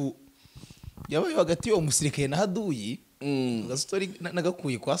bifu yabaye hagati y'uwo musirikare na haduyi gastori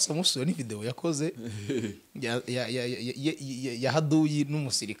nagakuye kwa Samusoni ni video yakoze ya haduyi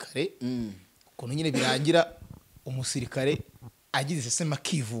n'umusirikare ukuntu nyine birangira umusirikare agize sema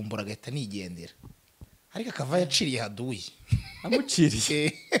kivumbura agahita nigendera ariko akava yaciriye haduyi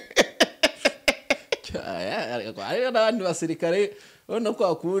amuciriye ariko n'abandi basirikare urabona ko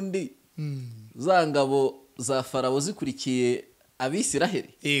akundi za ngabo za Farawo zikurikiye Abisiraheli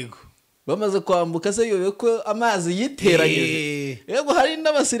yego bamaze kwambuka se yobe ko amazi yiteranyije yego hari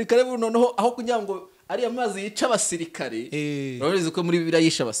n'abasirikare noneho aho kugira ngo ari amazi yica abasirikare urabona ko muri Bibiliya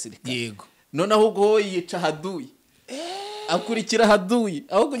yisha abasirikare yego noneho ubwo yica haduyi akurikira haduyi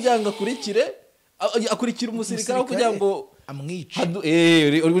aho kugira ngo akurikira umusirikare aho kugira ngo amwice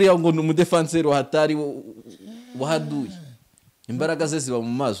uriya ngo ni umudefenseri wa hatari wa haduyi imbaraga ze ziba mu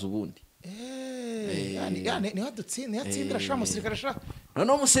mazi ubundi ni hadutsindira sha umusirikare sha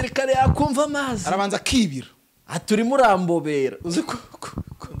noneho umusirikare yakumva amazi arabanza kibira turimo urambobera uzi ko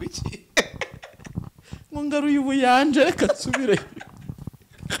iki ngo ngaruye ubuyanja reka nsubire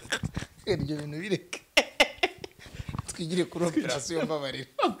ibyo bintu bireke twigire kuri operasiyo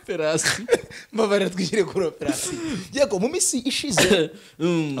mbabarira twigire kuri operasiyo yego mu minsi ishize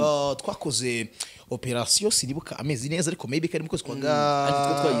twakoze operasiyo sinibuka amezi neza ariko maybe kari mu kwezi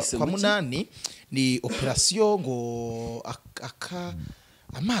kwa munani ni operasiyo ngo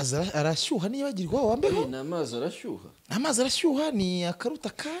amazi arashyuha niyibagirwa wambeho ni amazi arashyuha ni akaruta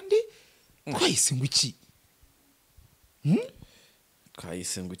kandi twahise ngo iki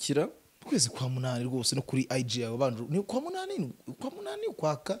twahise ngo ukira kwezi kwa munani rwose no kuri agiye abanje ni kwa munani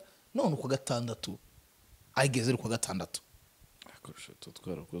ukwaka none kwa gatandatu ageze kwa gatandatu akorosha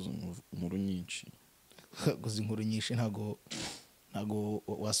twarakoze inkuru nyinshi guza inkuru nyinshi ntago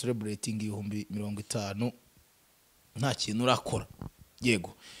wa celebrating 50 nta kintu urakora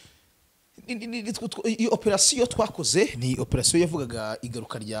yego iyi operasiyo twakoze ni operasiyo yavugaga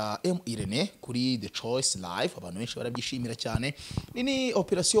igaruka rya M.Irene kuri The Choice Live abantu benshi barabyishimira cyane ni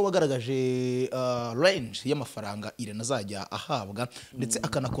operasiyo wagaragaje range y'amafaranga Irene azajya ahabwa ndetse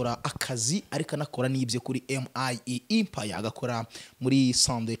akanakora akazi ariko anakora n'ibyo kuri MIE Empire agakora muri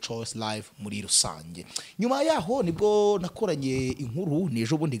Sunday Choice Live muri rusange nyuma yaho nibwo nakoranye inkuru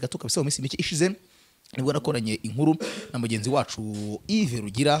nejo bundi gato kabisa mu minsi mike ishize nibwo nakoranye inkuru na mugenzi wacu Yves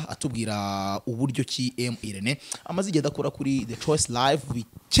Rugira atubwira uburyo ki M.Irene amaze igihe adakora kuri The Choice Live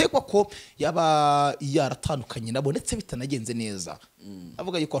bikekwa ko yaba yaratandukanye nabo ndetse bitanagenze neza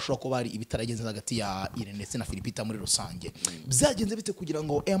avuga yuko ashobora kuba ari ibitaragenze hagati ya Irene ndetse na Philipita muri rusange byagenze bite kugira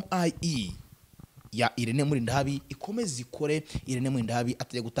ngo MIE ya Irene muri ndahabi ikomeze ikore Irene muri ndahabi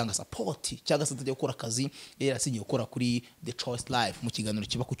atajya gutanga support cyangwa se atajya gukora akazi yarasinye gukora kuri The Choice Live mu kiganiro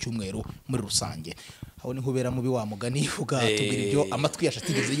kiba ku cyumweru muri rusange aho ni nkubera mubi wa mugani uvuga tubwira ibyo amatwi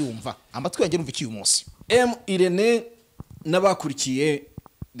yashatigeze yumva amatwi yanjye numva iki uyu munsi M.Irene n'abakurikiye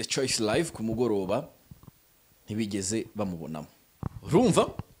The Choice Live ku mugoroba ntibigeze bamubonamo urumva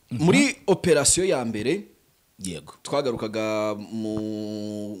muri operation ya mbere yego twagarukaga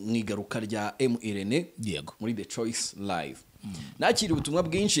mu igaruka rya M.Irene yego muri The Choice Live nakiri ubutumwa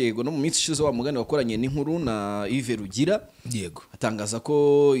bwinshi yego no mu minsi ishize wa mugani wakoranye n'inkuru na Yves Rugira yego atangaza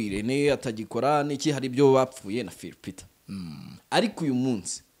ko Irene atagikorana iki hari byo bapfuye na Philipita ariko uyu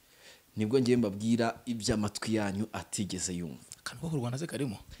munsi nibwo ngiye mbabwira iby'amatwi yanyu atigeze yumva kanwa kurwana ze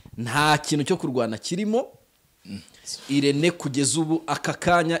karimo nta kintu cyo kurwana kirimo Irene kugeza ubu aka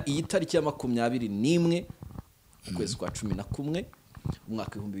kanya iyi tariki ya 21 ukwezi kwa 11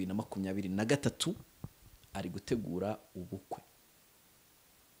 umwaka 2023 ari gutegura ubukwe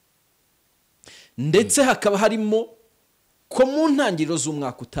ndetse hakaba harimo ko mu ntangiriro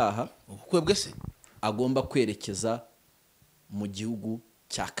z'umwaka utaha ubukwe bwe se agomba kwerekeza mu gihugu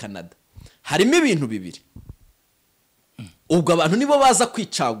cya Canada harimo ibintu bibiri ubwo abantu nibo baza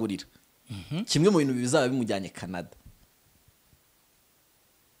kwicagurira kimwe mu bintu bizaba bimujyanye Canada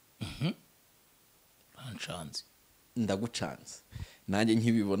banshanze ndagucanze nanjye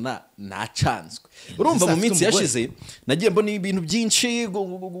nkibibona nacanzwe urumva mu minsi yashize nagiye mbona ibintu byinshi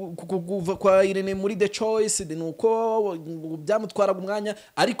kuva kwa Irene muri The Choice nuko byamutwaraga umwanya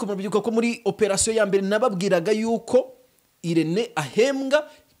ariko mubyuka ko muri operation ya mbere nababwiraga yuko Irene ahembwa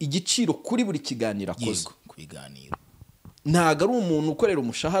igiciro kuri buri kiganiro akozwe ku biganiro ntago ari umuntu ukorera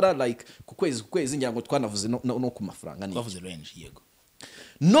umushahara like ku kwezi ngira ngo twanavuze no ku mafaranga ni twavuze range yego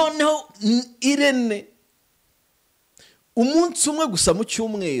noneho Irene umunsi umwe gusa mu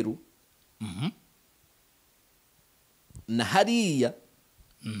cyumweru na hariya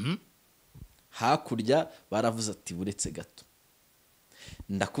hakurya baravuze ati buretse gato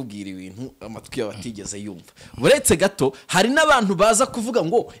ndakubwira ibintu amatwi y'abatigeze yumva buretse gato hari n'abantu baza kuvuga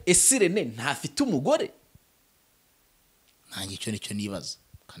ngo ese Irene ntafite umugore nanjye icyo nibaza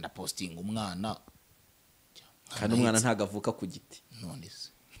kandi posting umwana kandi umwana ntagavuka ku giti none se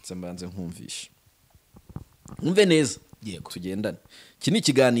nsembanze nkumvisha umve neza yego tugendane iki ni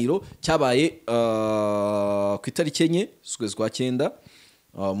ikiganiro cyabaye ku itariki 4 z'ukwezi kwa 9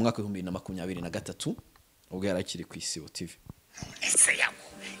 mu mwaka 2023 ubwo yarakiri ku Isibo TV ese yako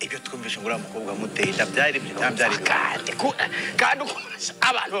ibyo twumvishe ngo uramukobwa muteye ndabyari kandi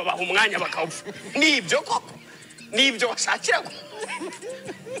abantu babaha umwanya bakawufu nibyo koko nibyo washakira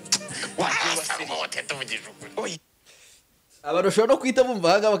waje tuvugije ukuri abarushaho no kwita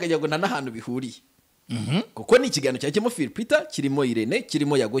bumva haga bakajya ngo n'ahantu bihuriye kuko ni ikiganiro cyakemo Philipita kirimo Irene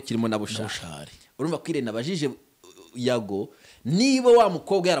kirimo Yago kirimo na Bushari urumva ko Irene abajije Yago niba wa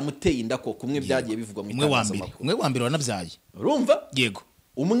mukobwa yaramuteye inda ko kumwe byagiye bivugwa mu itangazamakuru umwe wa mbere wanabyaye urumva yego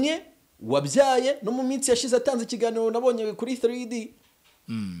umwe wabyaye no mu minsi yashize atanze ikiganiro nabonye kuri 3D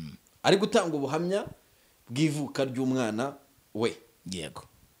ari gutanga ubuhamya bw'ivuka ry'umwana we yego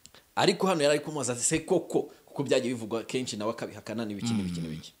ariko hano yari kumubaza se koko kuko byagiye bivugwa kenshi nawe akabihakana n'ibiki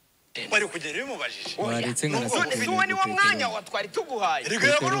bari kugera bimubajije waretse none tuwe ni wo mwanya watwari tuguhaye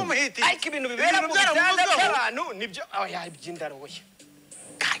rigera muri umuhiti ariko ibintu bibera mu bitanda by'abantu nibyo aya by'indaroye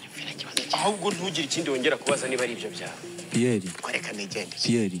kandi mfira kibazo ahubwo ntugire ikindi wongera kubaza niba ari ibyo byawe Pierre kwareka nigende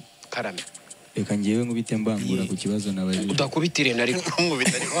Pierre karame reka ngiyewe nkubite mbangura ku kibazo nabajije udakubitire nari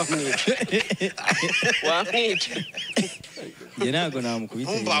nkubita ariko wamwica nge ntago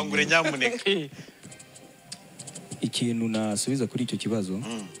namukubitire mbangure nyamuneka ikintu nasubiza kuri icyo kibazo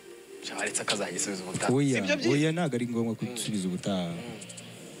cyaretse akazagisubiza ubutaha oya ntago ari ngombwa gusubiza ubutaha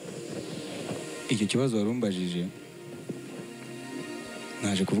icyo kibazo warumbajije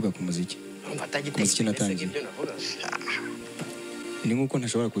naje kuvuga ku muziki umuziki natangiye ni nk'uko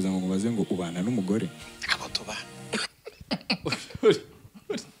ntashobora kuza ngo mubaze ngo ubana n'umugore abo tubana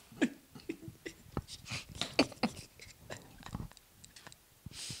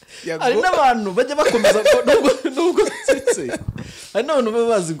hari n'abantu bajya bakomeza nubwo nsetse hari n'abantu baba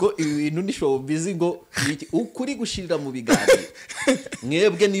bazi ngo ibintu ni showbiz ngo ukuri gushirira mu biganiro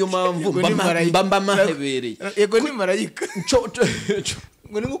mwebwe niyo mpamvu mba mahebereye yego ni marayika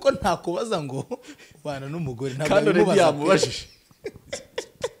ngo ni nk'uko ntakubaza ngo ubana n'umugore kandi yamubajije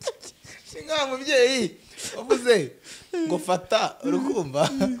nka mubyeyi wavuze ngo fata urukumva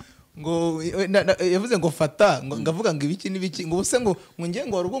ngo yavuze ngo fata ngo ngavuga ngo ibiki n'ibiki ngo ubuse ngo ngiye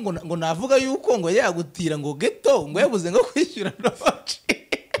ngo warugo ngo navuga yuko ngo yagutira ngo geto ngo yabuze ngo kwishyura roche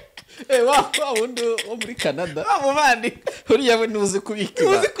wa wundi wo muri Canada mubandi uriya we ntuzi kubika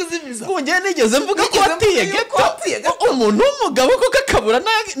uzi kuzimiza ngo njye nigeze mvuga ko watiye geto umuntu w'umugabo ko kakabura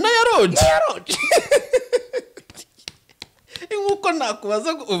na yaroje nkuko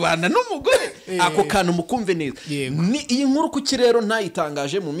nakubaza ngo ubana n'umugore ako kantu mukumve neza ni iyi nkuru kuki rero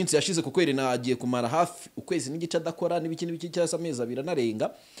ntayitangaje mu minsi yashize kuko Irene agiye kumara hafi ukwezi n'igice adakora n'ibiki cyangwa amezi abiri anarenga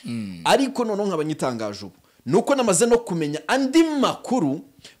ariko noneho nk'abanyitangaje ubu nuko namaze no kumenya andi makuru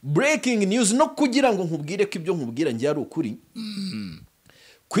breaking news no kugira ngo nkubwire ko ibyo nkubwira ngiye ari ukuri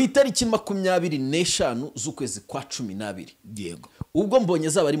ku itariki 25 z'ukwezi kwa 12 yego ubwo mbonye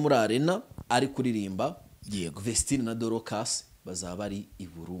zaba ari muri arena ari kuririmba yego Vestine na Dorocas bazaba ari i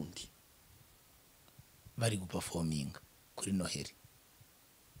Burundi bari guperforminga kuri Noheli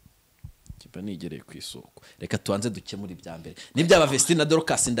kiba nigereye ku isoko reka tuanze dukemura ibya mbere nibyaba Vestine na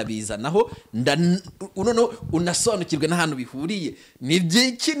Dorocas ndabizanaho unono unasobanukirwe n'ahantu bihuriye ni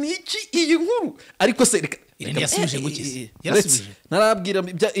byiki iyi nkuru ariko se reka Irene yasubije gukize yarasubije narabwira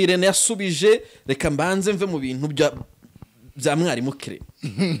Irene yasubije reka mbanze mve mu bintu bya mwarimu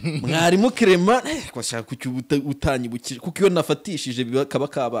Clement kwashaka kucyubuta utanyibukije kuko iyo nafatishije bikaba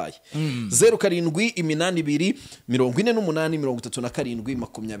kabaye 0782 48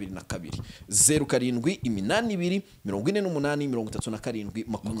 37 0782 48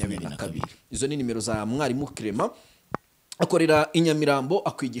 37 izo ni nimero za mwarimu Clement akorera inyamirambo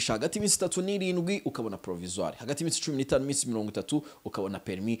akwigisha hagati y'imisi 3 n'irindwi ukabona provisoire hagati y'imisi 15 n'imisi 30 ukabona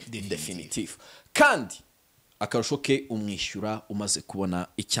permis definitif kandi akarushoke umwishyura umaze kubona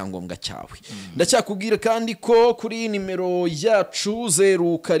icyangombwa cyawe ndacyakubwira kandi ko kuri nimero yacu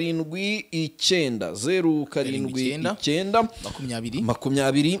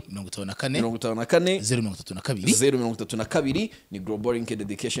 0779 032 ni Global Link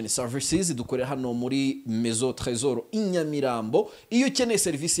Dedication Services dukorera hano muri Maison Trésor inyamirambo iyo ukeneye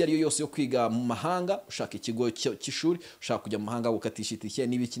service yari yose yo kwiga mu mahanga ushaka ikigo cy'ishuri ushaka kujya mu mahanga gukatisha itike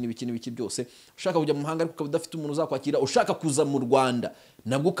n'ibiki byose ushaka kujya mu mahanga ariko udafite umuntu uzakwakira ushaka kuza mu Rwanda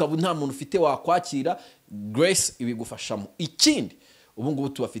nabwo ukaba nta muntu ufite wakwakira Grace ibigufashamo ikindi ubu ngubu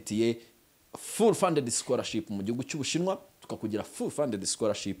tubafitiye full funded scholarship mu gihugu cy'Ubushinwa tukakugira full funded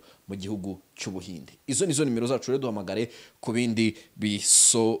scholarship mu gihugu cy'Ubuhinde izo nizo nimero zacu rero duhamagare ku bindi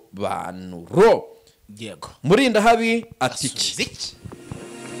bisobanuro yego murinda habi atiki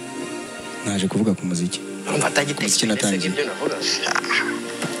naje kuvuga ku muziki atagikorana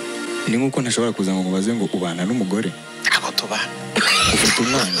ni nkuko ntashobora kuza ngo mubaze ngo ubana n'umugore abo tubana ufite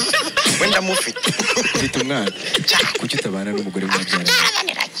umwana wenda mufite ufite umwana kuki utabana n'umugore mwabyaranye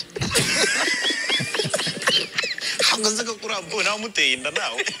ntabwo nzi ko kurabwo nawe umuteye inda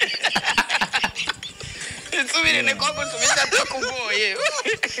nawe nsubirene ko gutumiza tukugoye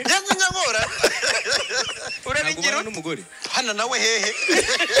byanze nyabora urabigira n'umugore hana nawe hehe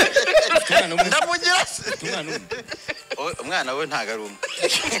ndamugira umwana we ntago ari umwe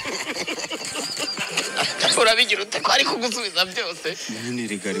urabigira ute ko ari kugusubiza byose ni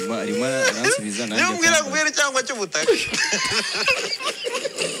rigarima arimo aransubiza nanjye nimbwira kubera cyangwa cy'ubutaka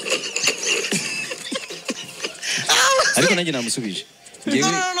ariko nanjye namusubije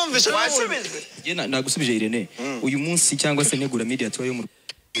wasubijwe nagusubije Irene uyu munsi cyangwa se negura media tour yo mu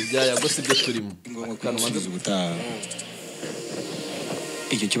ibyaya gose byo turimo ngombwa kanumanze ubutaha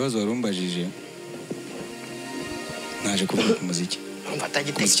icyo kibazo warumbajije naje kuvuga ku muziki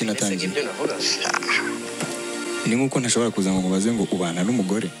ni nkuko ntashobora kuza ngo mubaze ngo ubana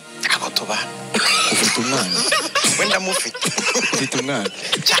n'umugore abo tubana ufite umwana wenda mufite ufite umwana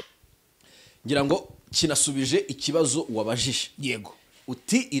ngira ngo kinasubije ikibazo wabajije yego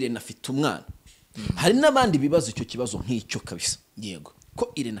uti Irene afite umwana hari n'abandi bibazo icyo kibazo nk'icyo kabisa yego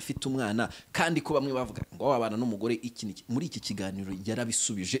ko Irene afite umwana kandi ko bamwe bavuga ngo wabana n'umugore iki muri iki kiganiro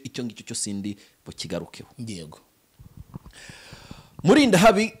yarabisubije icyo ngicyo cyo sindi bo kigarukeho yego murinda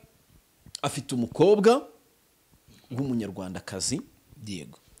habi afite umukobwa w'umunyarwandakazi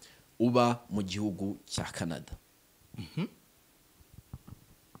yego uba mu gihugu cya Canada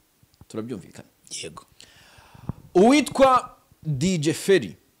turabyumvikana yego uwitwa DJ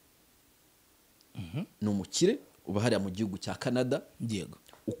Ferry ni umukire uba hariya mu gihugu cya Canada yego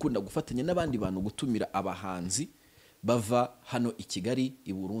ukunda gufatanya n'abandi bantu gutumira abahanzi bava hano i Kigali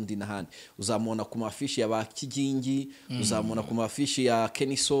i Burundi n'ahandi uzamubona ku mafishi ya ba Kigingi uzamubona ku mafishi ya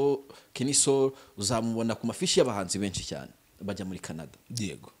Keniso uzamubona ku mafishi y'abahanzi benshi cyane bajya muri Canada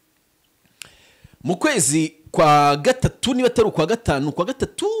yego mu kwezi kwa gatatu niba atari kwa gatanu kwa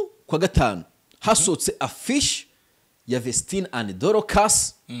gatatu kwa gatanu hasohotse affiche ya Vestine and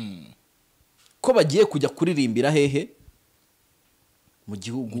Dorcas ko bagiye kujya kuririmbira hehe mu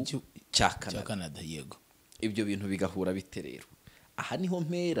gihugu cya Canada. Yego. Ibyo bintu bigahura bite rero? Aha niho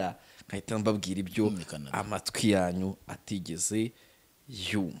mpera nkahita mbabwira ibyo amatwi yanyu atigeze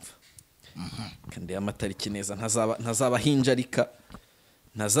yumva. Kandi amatariki neza ntazabahinjarika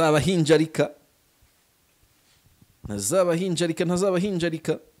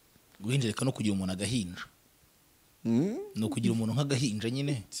guhinjarika no kugira umuntu agahinja no kugira umuntu nk'agahinja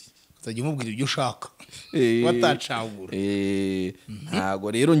nyine uzajya umubwira ibyo ushaka watacagura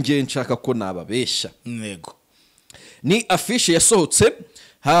ntago rero ngiye nshaka ko nababeshya. Yego. Ni affiche yasohotse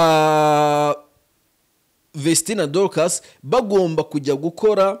Vestine Dorcas bagomba kujya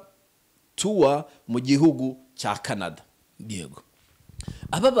gukora tour mu gihugu cya Canada. Yego.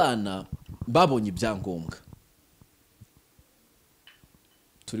 Aba bana babonye ibyangombwa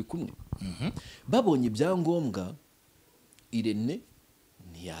turi kumwe. Babonye ibyangombwa Irene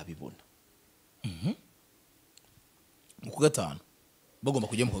ntiyabibona. Mu gatanu bagomba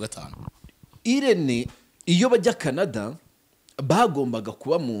kujya mu gatanu. Irene iyo bajya Canada bagombaga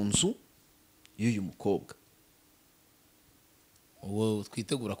kuba mu nzu y'uyu mukobwa. Uwo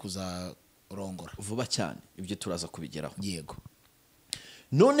twitegura kuzarongora vuba cyane, ibyo turaza kubigeraho. Yego.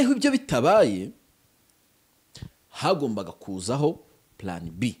 Noneho ibyo bitabaye hagombaga kuzaho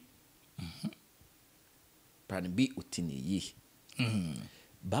plan B. Plan B uti ni iyihe?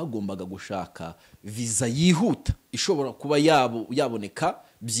 Bagombaga gushaka visa yihuta ishobora kuba yaboneka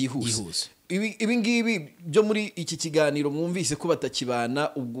byihuse. Ibi ngibi byo muri iki kiganiro mwumvise ko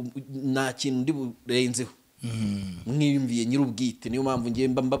batakibana ubwo nta kintu ndi burenzeho. Mwiyumviye nyirubwite, niyo mpamvu ngiye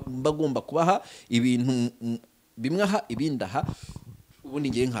mbagomba kubaha ibintu bimwe aha ibindi aha, ubundi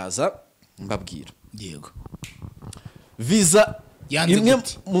ngiye nkaza mbabwira. Yego. Visa imwe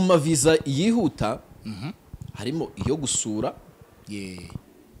mu maviza yihuta harimo iyo gusura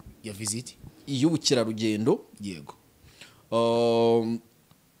ya visit, iy'ubukerarugendo. Yego.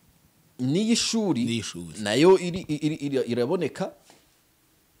 N'iy'ishuri nayo iraboneka.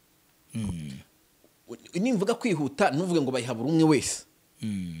 Nimvuga kwihuta nuvuga ngo bayihabura umwe wese.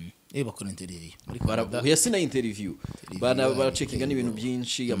 Bakora interview yasina interview baracekinga n'ibintu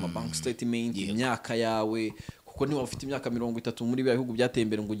byinshi, ama bank statement, imyaka yawe, kuko niba ufite imyaka 30 muri bihugu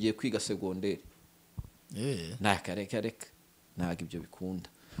byatembere ngo ugiye kwiga secondaire. Nakareka ntago ibyo bikunda.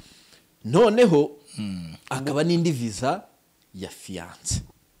 Noneho akaba n'indi visa ya fiance.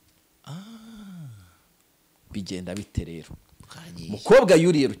 Bigenda bite rero? Mukobwa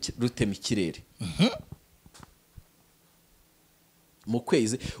yuriye rutema ikirere mu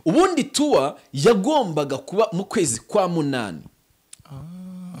kwezi, ubundi tour yagombaga kuba mu kwezi kwa 8.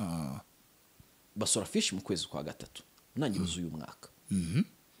 Basora fish mu kwezi kwa 3 ntangirizo uyu mwaka.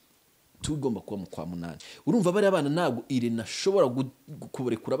 Tugomba kuba mu kwa 8. Urumva bari abana ntago Irene ashobora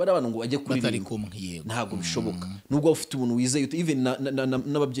kuburekura bari abana ngo bajye kuri ntago bishoboka. Nubwo ufite umuntu wizeye even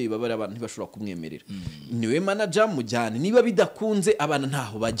n'ababyeyi babari abana ntibashobora kumwemerera. Niwe manager mujyane, niba bidakunze abana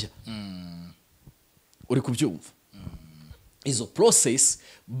ntaho bajya. Uri kubyumva? Izo process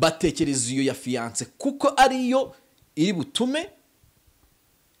batekereza iyo ya fiance kuko ariyo iri butume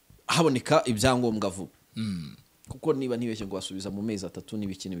haboneka ibyangombwa vuba. Kuko niba nibeshye ngo basubiza mu mezi 3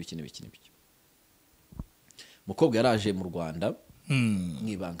 n'ibiki. Mukobwa yaraje mu Rwanda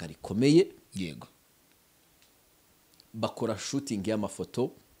mwibanga rikomeye. Yego. Bakora shooting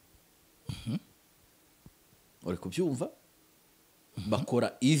y'amafoto. Uri kubyumva?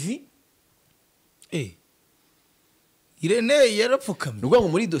 Bakora ivi. Irene yarapfukamye. Nubwo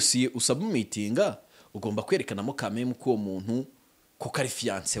muri dossier usaba meetinga ugomba kwerekanamo kameme ko umuntu ko kari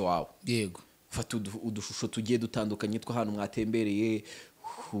fiance wawe. Yego. Fata udushusho tugiye dutandukanye twa hano mwatembereye,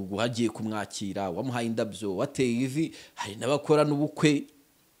 wagiye kumwakira, wamuhaye indabyo, wateye ivi. Hari n'abakora n'ubukwe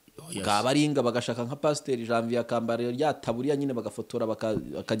bwabaringa bagashaka nka pasteur Janvier akambara yataburiya nyine bagafotora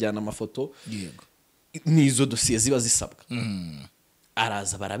bakajyana amafoto. Yego. Nizo dossier ziba zisabwa.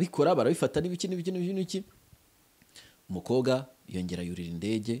 Araza barabikora, barabifata n'ibiki. Umukobwa yongera yurira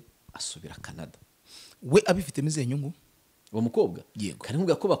indege asubira Canada. We abifite mize nyungu uwo mukobwa? Yego. Kandi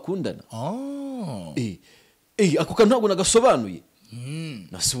nkuga ko bakundana. Ako kantu ntabwo nagasobanuye.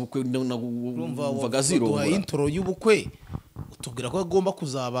 Nasubukwe numvaga zirongora. Intro y'ubukwe utubwira ko agomba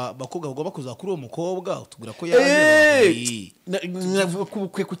kuzaba bakobwa bagomba kuzakura uwo mukobwa, utubwira ko yaje. Navuga ko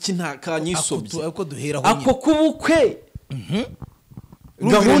ubukwe kuki nta kanyisobye. Ako duheraho. Ako kubukwe.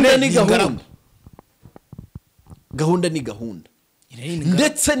 Gahunda ni gahunda. Gahunda ni gahunda.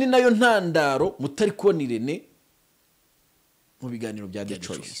 Ndetse ni nayo ntandaro mutari kubona Irene mu biganiro bya The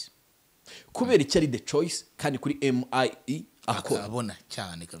Choice. Kubera iki ari The Choice kandi kuri akabona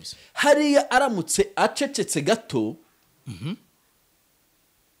cyane kabisa hariya aramutse acecetse gato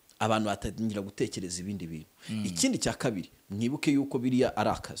abantu batangira gutekereza ibindi bintu ikindi cya kabiri mwibuke yuko biriya ari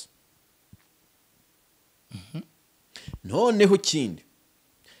akazi noneho kindi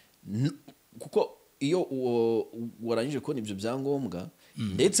kuko iyo warangije kubona ibyo byangombwa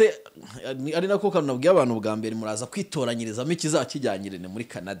ndetse ari nako kanabwiye abantu bwa mbere muraza kwitoranyirizamo ikizakijyanyirene muri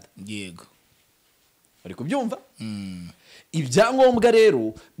Canada yego bari kubyumva ibyangombwa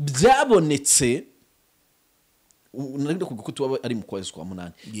rero byabonetse nari kuko tuba ari mu kwezi kwa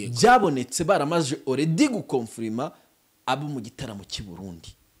 8 byabonetse baramaje already gukonfirma abo mu gitaramo cy'i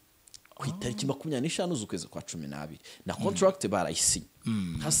Burundi ku itariki 25 z'ukwezi kwa 12 na contract barayisinye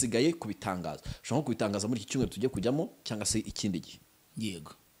hasigaye kubitangaza ushobora kubitangaza muri iki cyumweru tujye kujyamo cyangwa se ikindi gihe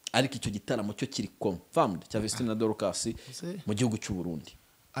yego ariko icyo gitaramo cyo kiri confirmed cya Vestina Dorcas mu gihugu cy'u Burundi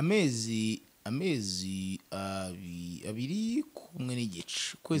amezi abiri kumwe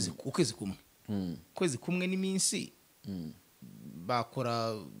n'igice ukwezi kumwe n'iminsi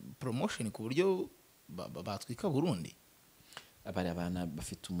bakora promotion ku buryo batwika Burundi abari abana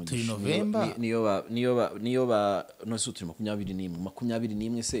bafite umugisha turi November niyo ba no se turi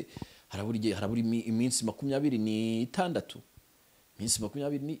 21 se haraburi iminsi 26 iminsi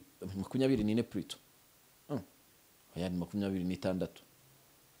 24 plutôt yani 26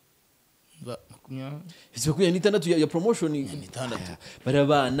 26 ya promotion ni 6 bari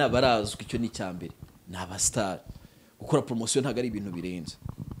abana barazwi icyo ni cyambere naba star gukora promotion ntago ari ibintu birenze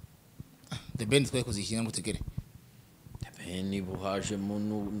the band twaye kuzishyira ngo tegere ni buhaje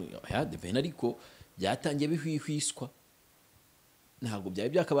muntu ya the band ariko byatangiye bihwihwiswa ntago byaye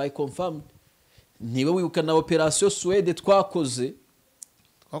byakabaye confirmed niba wibuka na operation Swede twakoze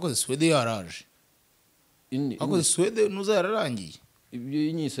Swede yaraje akoze Swede nuza yararangiye ibyo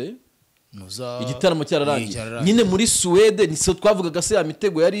yinyise nuza igitaramo cyararangiye nyine muri Swede niso twavugaga se ya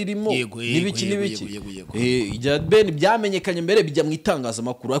mitego yari irimo nibiki ijya ben byamenyekanye mbere bijya mu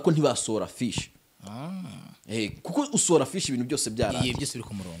itangazamakuru ariko ntibasora fish kuko usora fish ibintu byose byararangiye byose biri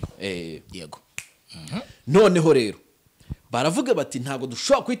ku murongo yego noneho rero baravuga bati ntago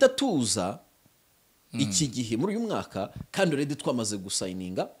dushobora kwita tuza iki gihe muri uyu mwaka kandi already twamaze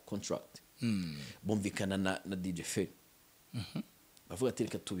gusigninga contract bumvikana na DJ Fe bavuga ati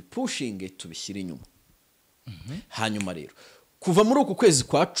reka tubipushinge tubishyire inyuma hanyuma rero kuva muri uku kwezi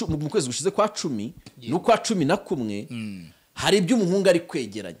mu kwezi gushize kwa 10 no kwa 11 hari ibyo umuhungu ari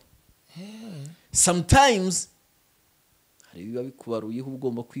kwegeranya sometimes hari biba bikubaruyeho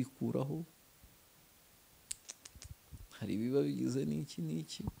ugomba kwikuraho hari biba bigize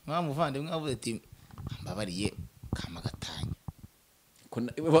n'iki mwamuvandimwe avuze ati mbabariye kama gatanya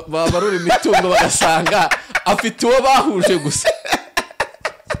babarura imitungo bagasanga afite uwo bahuje gusa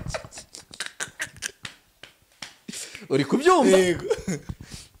uri kubyumva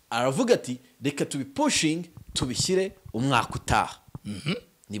aravuga ati reka tubipushing tubishyire umwaka utaha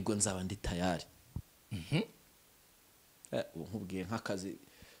nibwo nzaba ndi tayari nkubwiye nk'akazi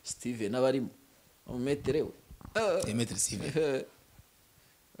Steven abarimo umumeterewe Demetre Steven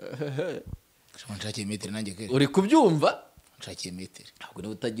nshaka metere nanjye kere uri kubyumva nshaka metere ntabwo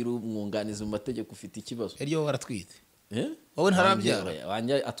niba utagira umwunganizi mu mategeko ufite ikibazo ariyo waratwite wowe ntarabyara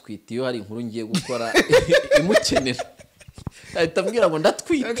wanya atwite iyo hari inkuru ngiye gukora imukenera ahita ambwira ngo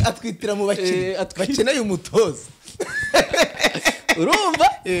ndatwite atwitira mu bakeneye umutoza urumva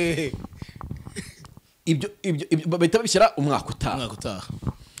ibyo bahita babishyira umwaka utaha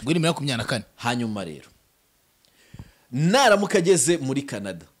ubwo ni 24 hanyuma rero naramuka ageze muri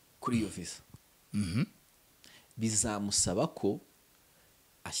Canada kuri iyo visa bizamusaba ko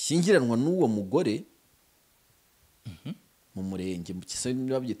ashyingiranwa n'uwo mugore mu murenge mu kisa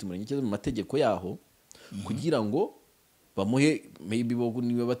niba byita umurenge cyangwa mu mategeko yaho kugira ngo bamuhe maybe bo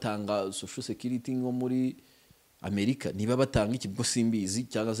niba batanga social security nko muri America niba batanga ikigo simbizi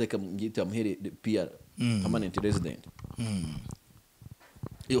cyangwa se kamugite amuhere PR permanent resident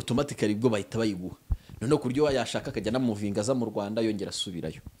automatically bwo bahita bayiguha none kuryo yashaka akajya namuvinga za mu Rwanda yongera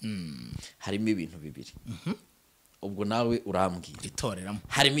asubirayo harimo ibintu bibiri ubwo nawe urambwira itoreramo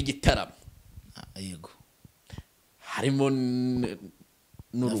harimo igitaramo yego harimo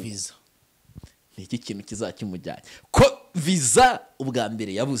visa iki kintu kizakimujyanye ko visa ubwa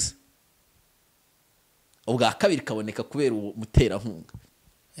mbere yabuze ubwa kabiri kaboneka kubera umuterankunga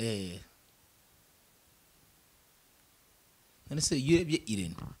none se yurebye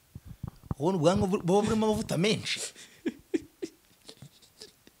Irene ubona ubwanwa burimo amavuta menshi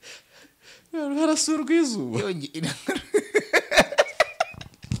harasura rw'izuba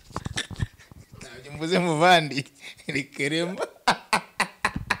ntabyo mvuze muvandi rikerema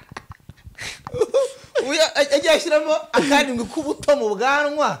yagiye ashyiramo akarindwi k'ubuto mu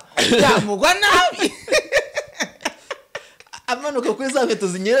bwanwa byamugwa nabi amanuka kuri za nkweto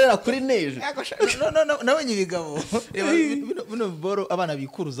zinyerera kuri neje. nabonye ibigabo bino boro abana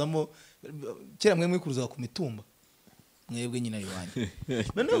bikuruzamo kera mwe mwikuruza ku mitumba mwebwe nyina yiwanyu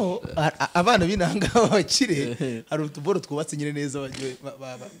noneho abana binanga babakire hari utuboro twubatse nyine neza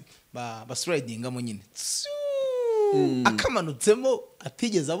ba slidingamo nyine akamanutsemo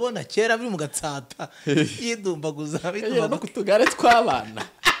atigeze abona kera biri mu gatsata yidumbaguza bituma no kutugare tw'abana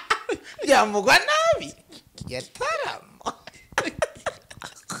byamugwa nabi yatarama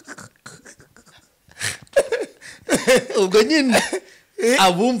ubwo nyine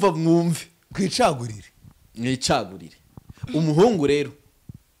abumva mwumve mwicagurire umuhungu rero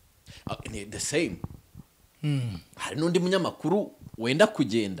ni the same. Hari n'undi munyamakuru wenda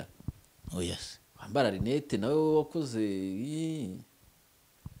kugenda wambara rinete nawe wakoze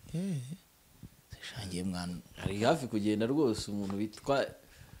shangiye mwana ari hafi kugenda rwose umuntu witwa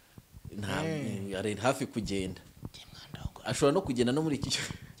ari hafi kugenda ashobora no kugenda no muri iki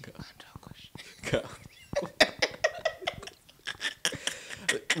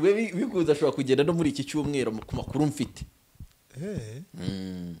bikuza ashobora kugenda no muri iki cyumweru ku makuru mfite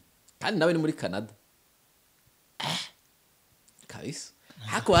kandi nawe ni muri Canada kabisa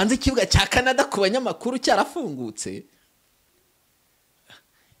hako hanze ikibuga cya Canada ku banyamakuru cyarafungutse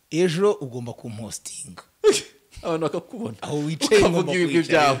ejo ugomba kumpostinga abantu bakakubona aho wicaye ukavuga ibigwi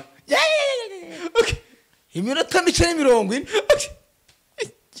byawe iminota 40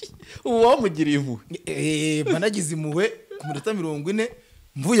 uwamugiriye impuhwe banagize impuhwe ku minota 40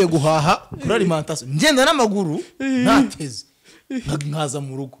 mvuye guhaha kuri alimentation ngenda n'amaguru nateze nkaza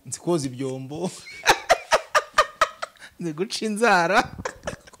mu rugo nzikoza ibyombo nzi guca inzara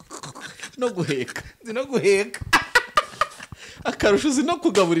no guheka akarusho uzi no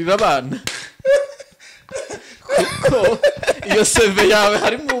kugaburira abana kuko iyo seve yawe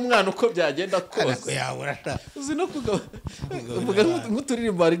harimo umwana uko byagenda kose uzi no kugaburira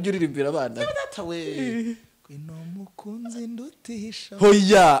nk'uturirimbo hari ibyo uririmbira abana kwino mukunzi ndutisha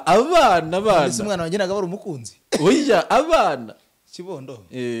hoya abana ese umwana wanjye nagaba ari umukunzi hoya abana kibondo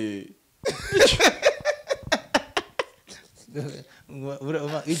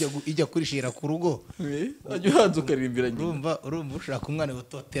ijya kurishira ku rugo ajya uhanze ukaririmbira nyine urumva ushaka umwana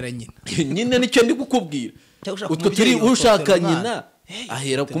gutotera nyina nyine nicyo ndi kukubwira utwo turi ushaka nyina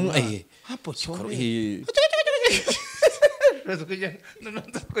ahera kumwe hapo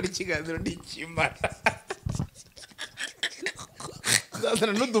ndakora ikiganiro n'ikimara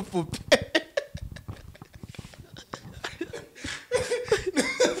zazana n'udupupe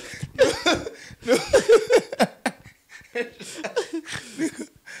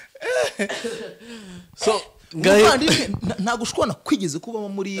so ntago ushobora kwigeze kubamo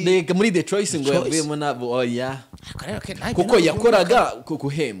muri The Choice ngo yavuyemo nabo oya kuko yakoraga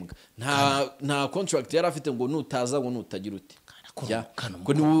guhembwa nta contract yari afite ngo nutaza ngo nutagira uti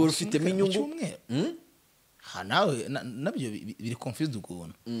ngo ni wowe ufitemo inyungu nawe nabyo biri confused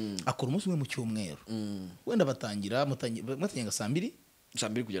ukuntu akora umunsi umwe mu cyumweru wenda batangira saa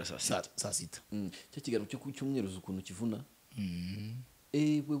 2 kugera saa 6 cyo kiganiro cyo ku cyumweru ukuntu kivuna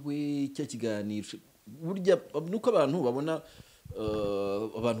wewe cyo kiganiro burya nuko abantu babona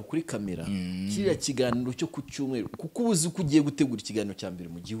abantu kuri kamera kiriya kiganiro cyo ku cyumweru kuko ubuzi ko ugiye gutegura ikiganiro cya mbere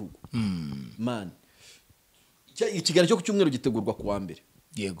mu gihugu man ikiganiro cyo ku cyumweru gitegurwa ku wa mbere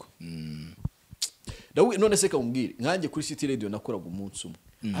yego none se kamubwire nkanjye kuri City Radio nakoraga umunsi umwe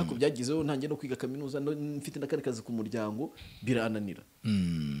ariko byagizeho ntangiye no kwiga kaminuza mfite n'akandi kazi ku muryango birananira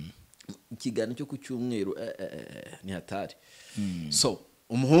ikiganiro cyo ku cyumweru ni hatari so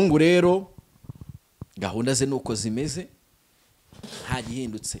umuhungu rero gahunda ze nuko zimeze nta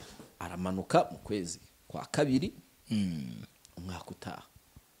gihindutse aramanuka mu kwezi kwa kabiri umwaka utaha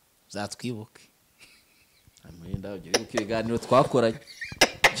zatwibuke amurinda ugiye ibiganiro twakoranye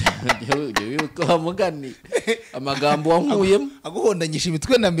uko hamugani amagambo wankuyemo aguhondanyisha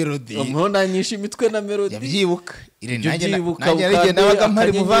imitwe na melody yabyibuka nanjye nabaga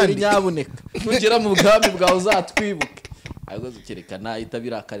mpari muvandi nyabuneka nugera mu bwami bwawe uzatwibuke ahubwo zukerekana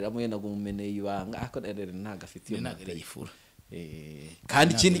itabirakariramo yenda gumeneye ibanga ariko ntago afite iyo ntago yifura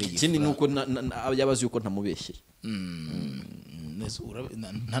kandi ikindi nuko yabazi yuko ntamubeshyeye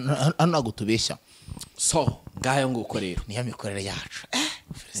ntago tubeshya so ngayo nguko rero niyo mikorere yacu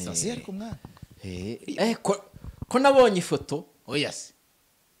felicitation ariko mwana ko nabonye ifoto oya se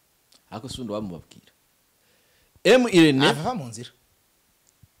ariko sundi wamubabwira M.Irene ava mu nzira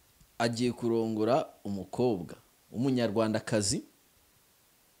agiye kurongora umukobwa w'umunyarwandakazi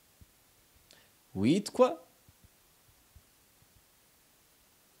witwa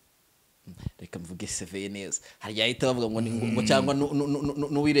reka mvuge CV neza hari yahita bavuga ngo ngo cyangwa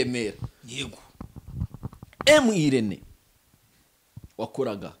n'uwiremera yego M.Irene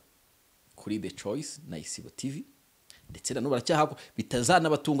wakoraga kuri The Choice na Isibo TV ndetse na n'ubaracyahako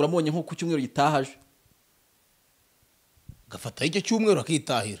bitazanabatungura monye nko ku cyumweru gitahaje gafata icyo cyumweru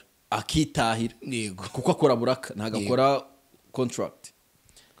akitahira yego kuko akora buraka ntagakora contract.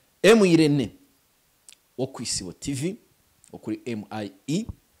 M.Irene wo ku Isibo TV wo kuri MIE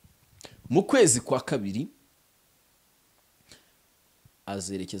mu kwezi kwa kabiri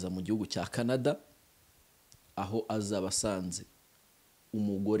azerekeza mu gihugu cya Canada aho azabasanze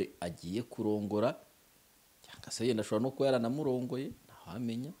umugore agiye kurongora cyangwa se yenda ashobora no kuba yaranamurongoye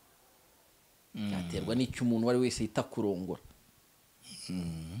ntawamenya yaterwa n'icyo umuntu wari wese yita kurongora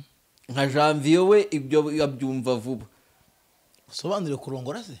nka Janvier we ibyo yabyumva vuba usobanure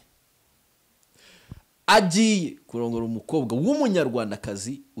kurongora se agiye kurongora umukobwa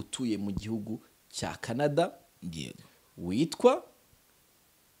w'umunyarwandakazi utuye mu gihugu cya Canada witwa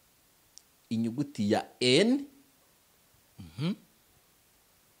inyuguti ya N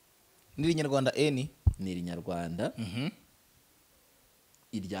ni Nyarwanda N ni Nyarwanda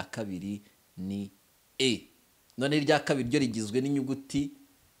irya kabiri ni E none irya kabiri ryo rigizwe n'inyuguti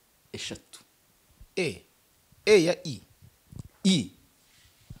eshatu E ya I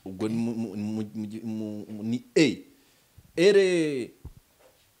ubwo ni E ere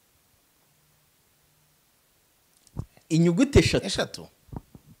inyuguti eshatu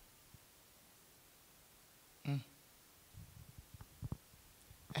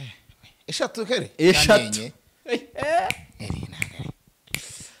eshatu kare eshatu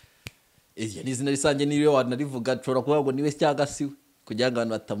Iriya ni izina risange niyo wanarivuga nshobora kuvuga ngo niwe cyangwa siwe kugira ngo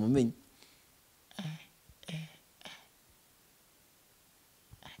abantu batamumenya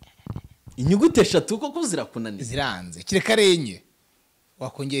inyuguti eshatu koko zirakunaniza ziranze kireka renye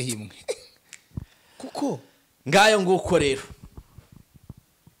wakongeye himwe kuko ngayo nguko rero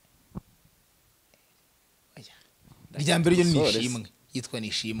irya mbere ryo ni ishimwe yitwa ni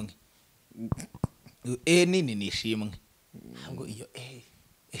ishimwe N ni ishimwe ntabwo iyo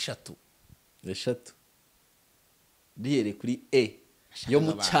eshatu rihere kuri E yo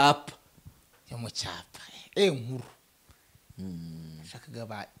mu cyapa nkuru shakaga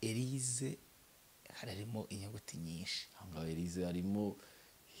ba Elise harimo inyuguti nyinshi anga Elise harimo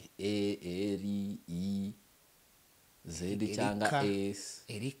E R I Z cyangwa S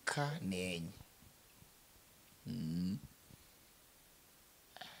Erika nenye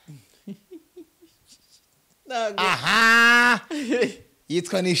aha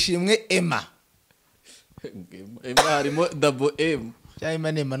yitwa nishimwe Emma harimo double M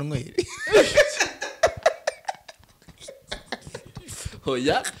cyangwa ni Emmanuel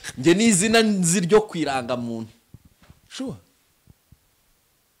hoya nge ni izina nzi ryo kwiranga muntu sure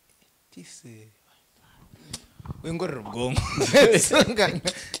tise wengorera ubwonko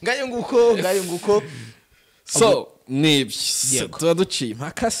ngayo nguko so nibyo tuba duciye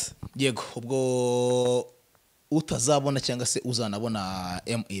impakase yego ubwo utazabona cyangwa se uzanabona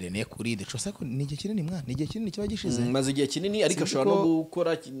M.Irene kuri The Choice ko ni igihe kinini mwana ni igihe kinini kiba gishize maze igihe kinini ariko ashobora no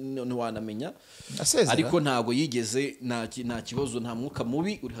gukora ntiwanamenya ariko ntago yigeze nta kibazo nta mwuka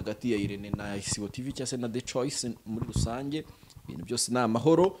mubi uri hagati ya Irene na Isibo TV cyangwa se na The Choice muri rusange ibintu byose ni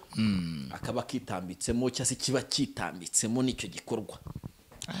amahoro akaba kitambitsemo cyangwa se kiba kitambitsemo nicyo gikorwa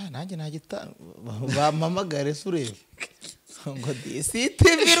nanjye nagita bamamagare surebe ngo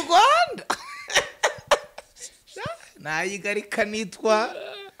DCTV Rwanda nayigarika nitwa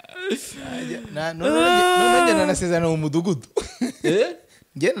none nanasezerana mu mudugudu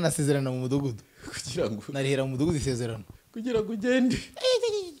nge nanasezerana mu mudugudu kugira ngo narihera mu mudugudu isezerano kugira ngo ugende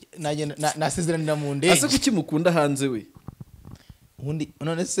nasezerana mu ndege ase kuki mukunda hanze we ubundi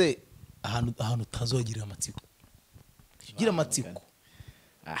none se ahantu utazogira amatsiko gira amatsiko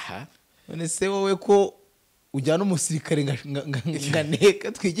aha none se wowe ko ujyana umusirikare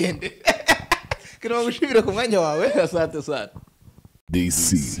nganeka twigendere kino gushimira ku mwanya wawe asante sana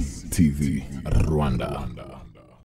DCTV Rwanda.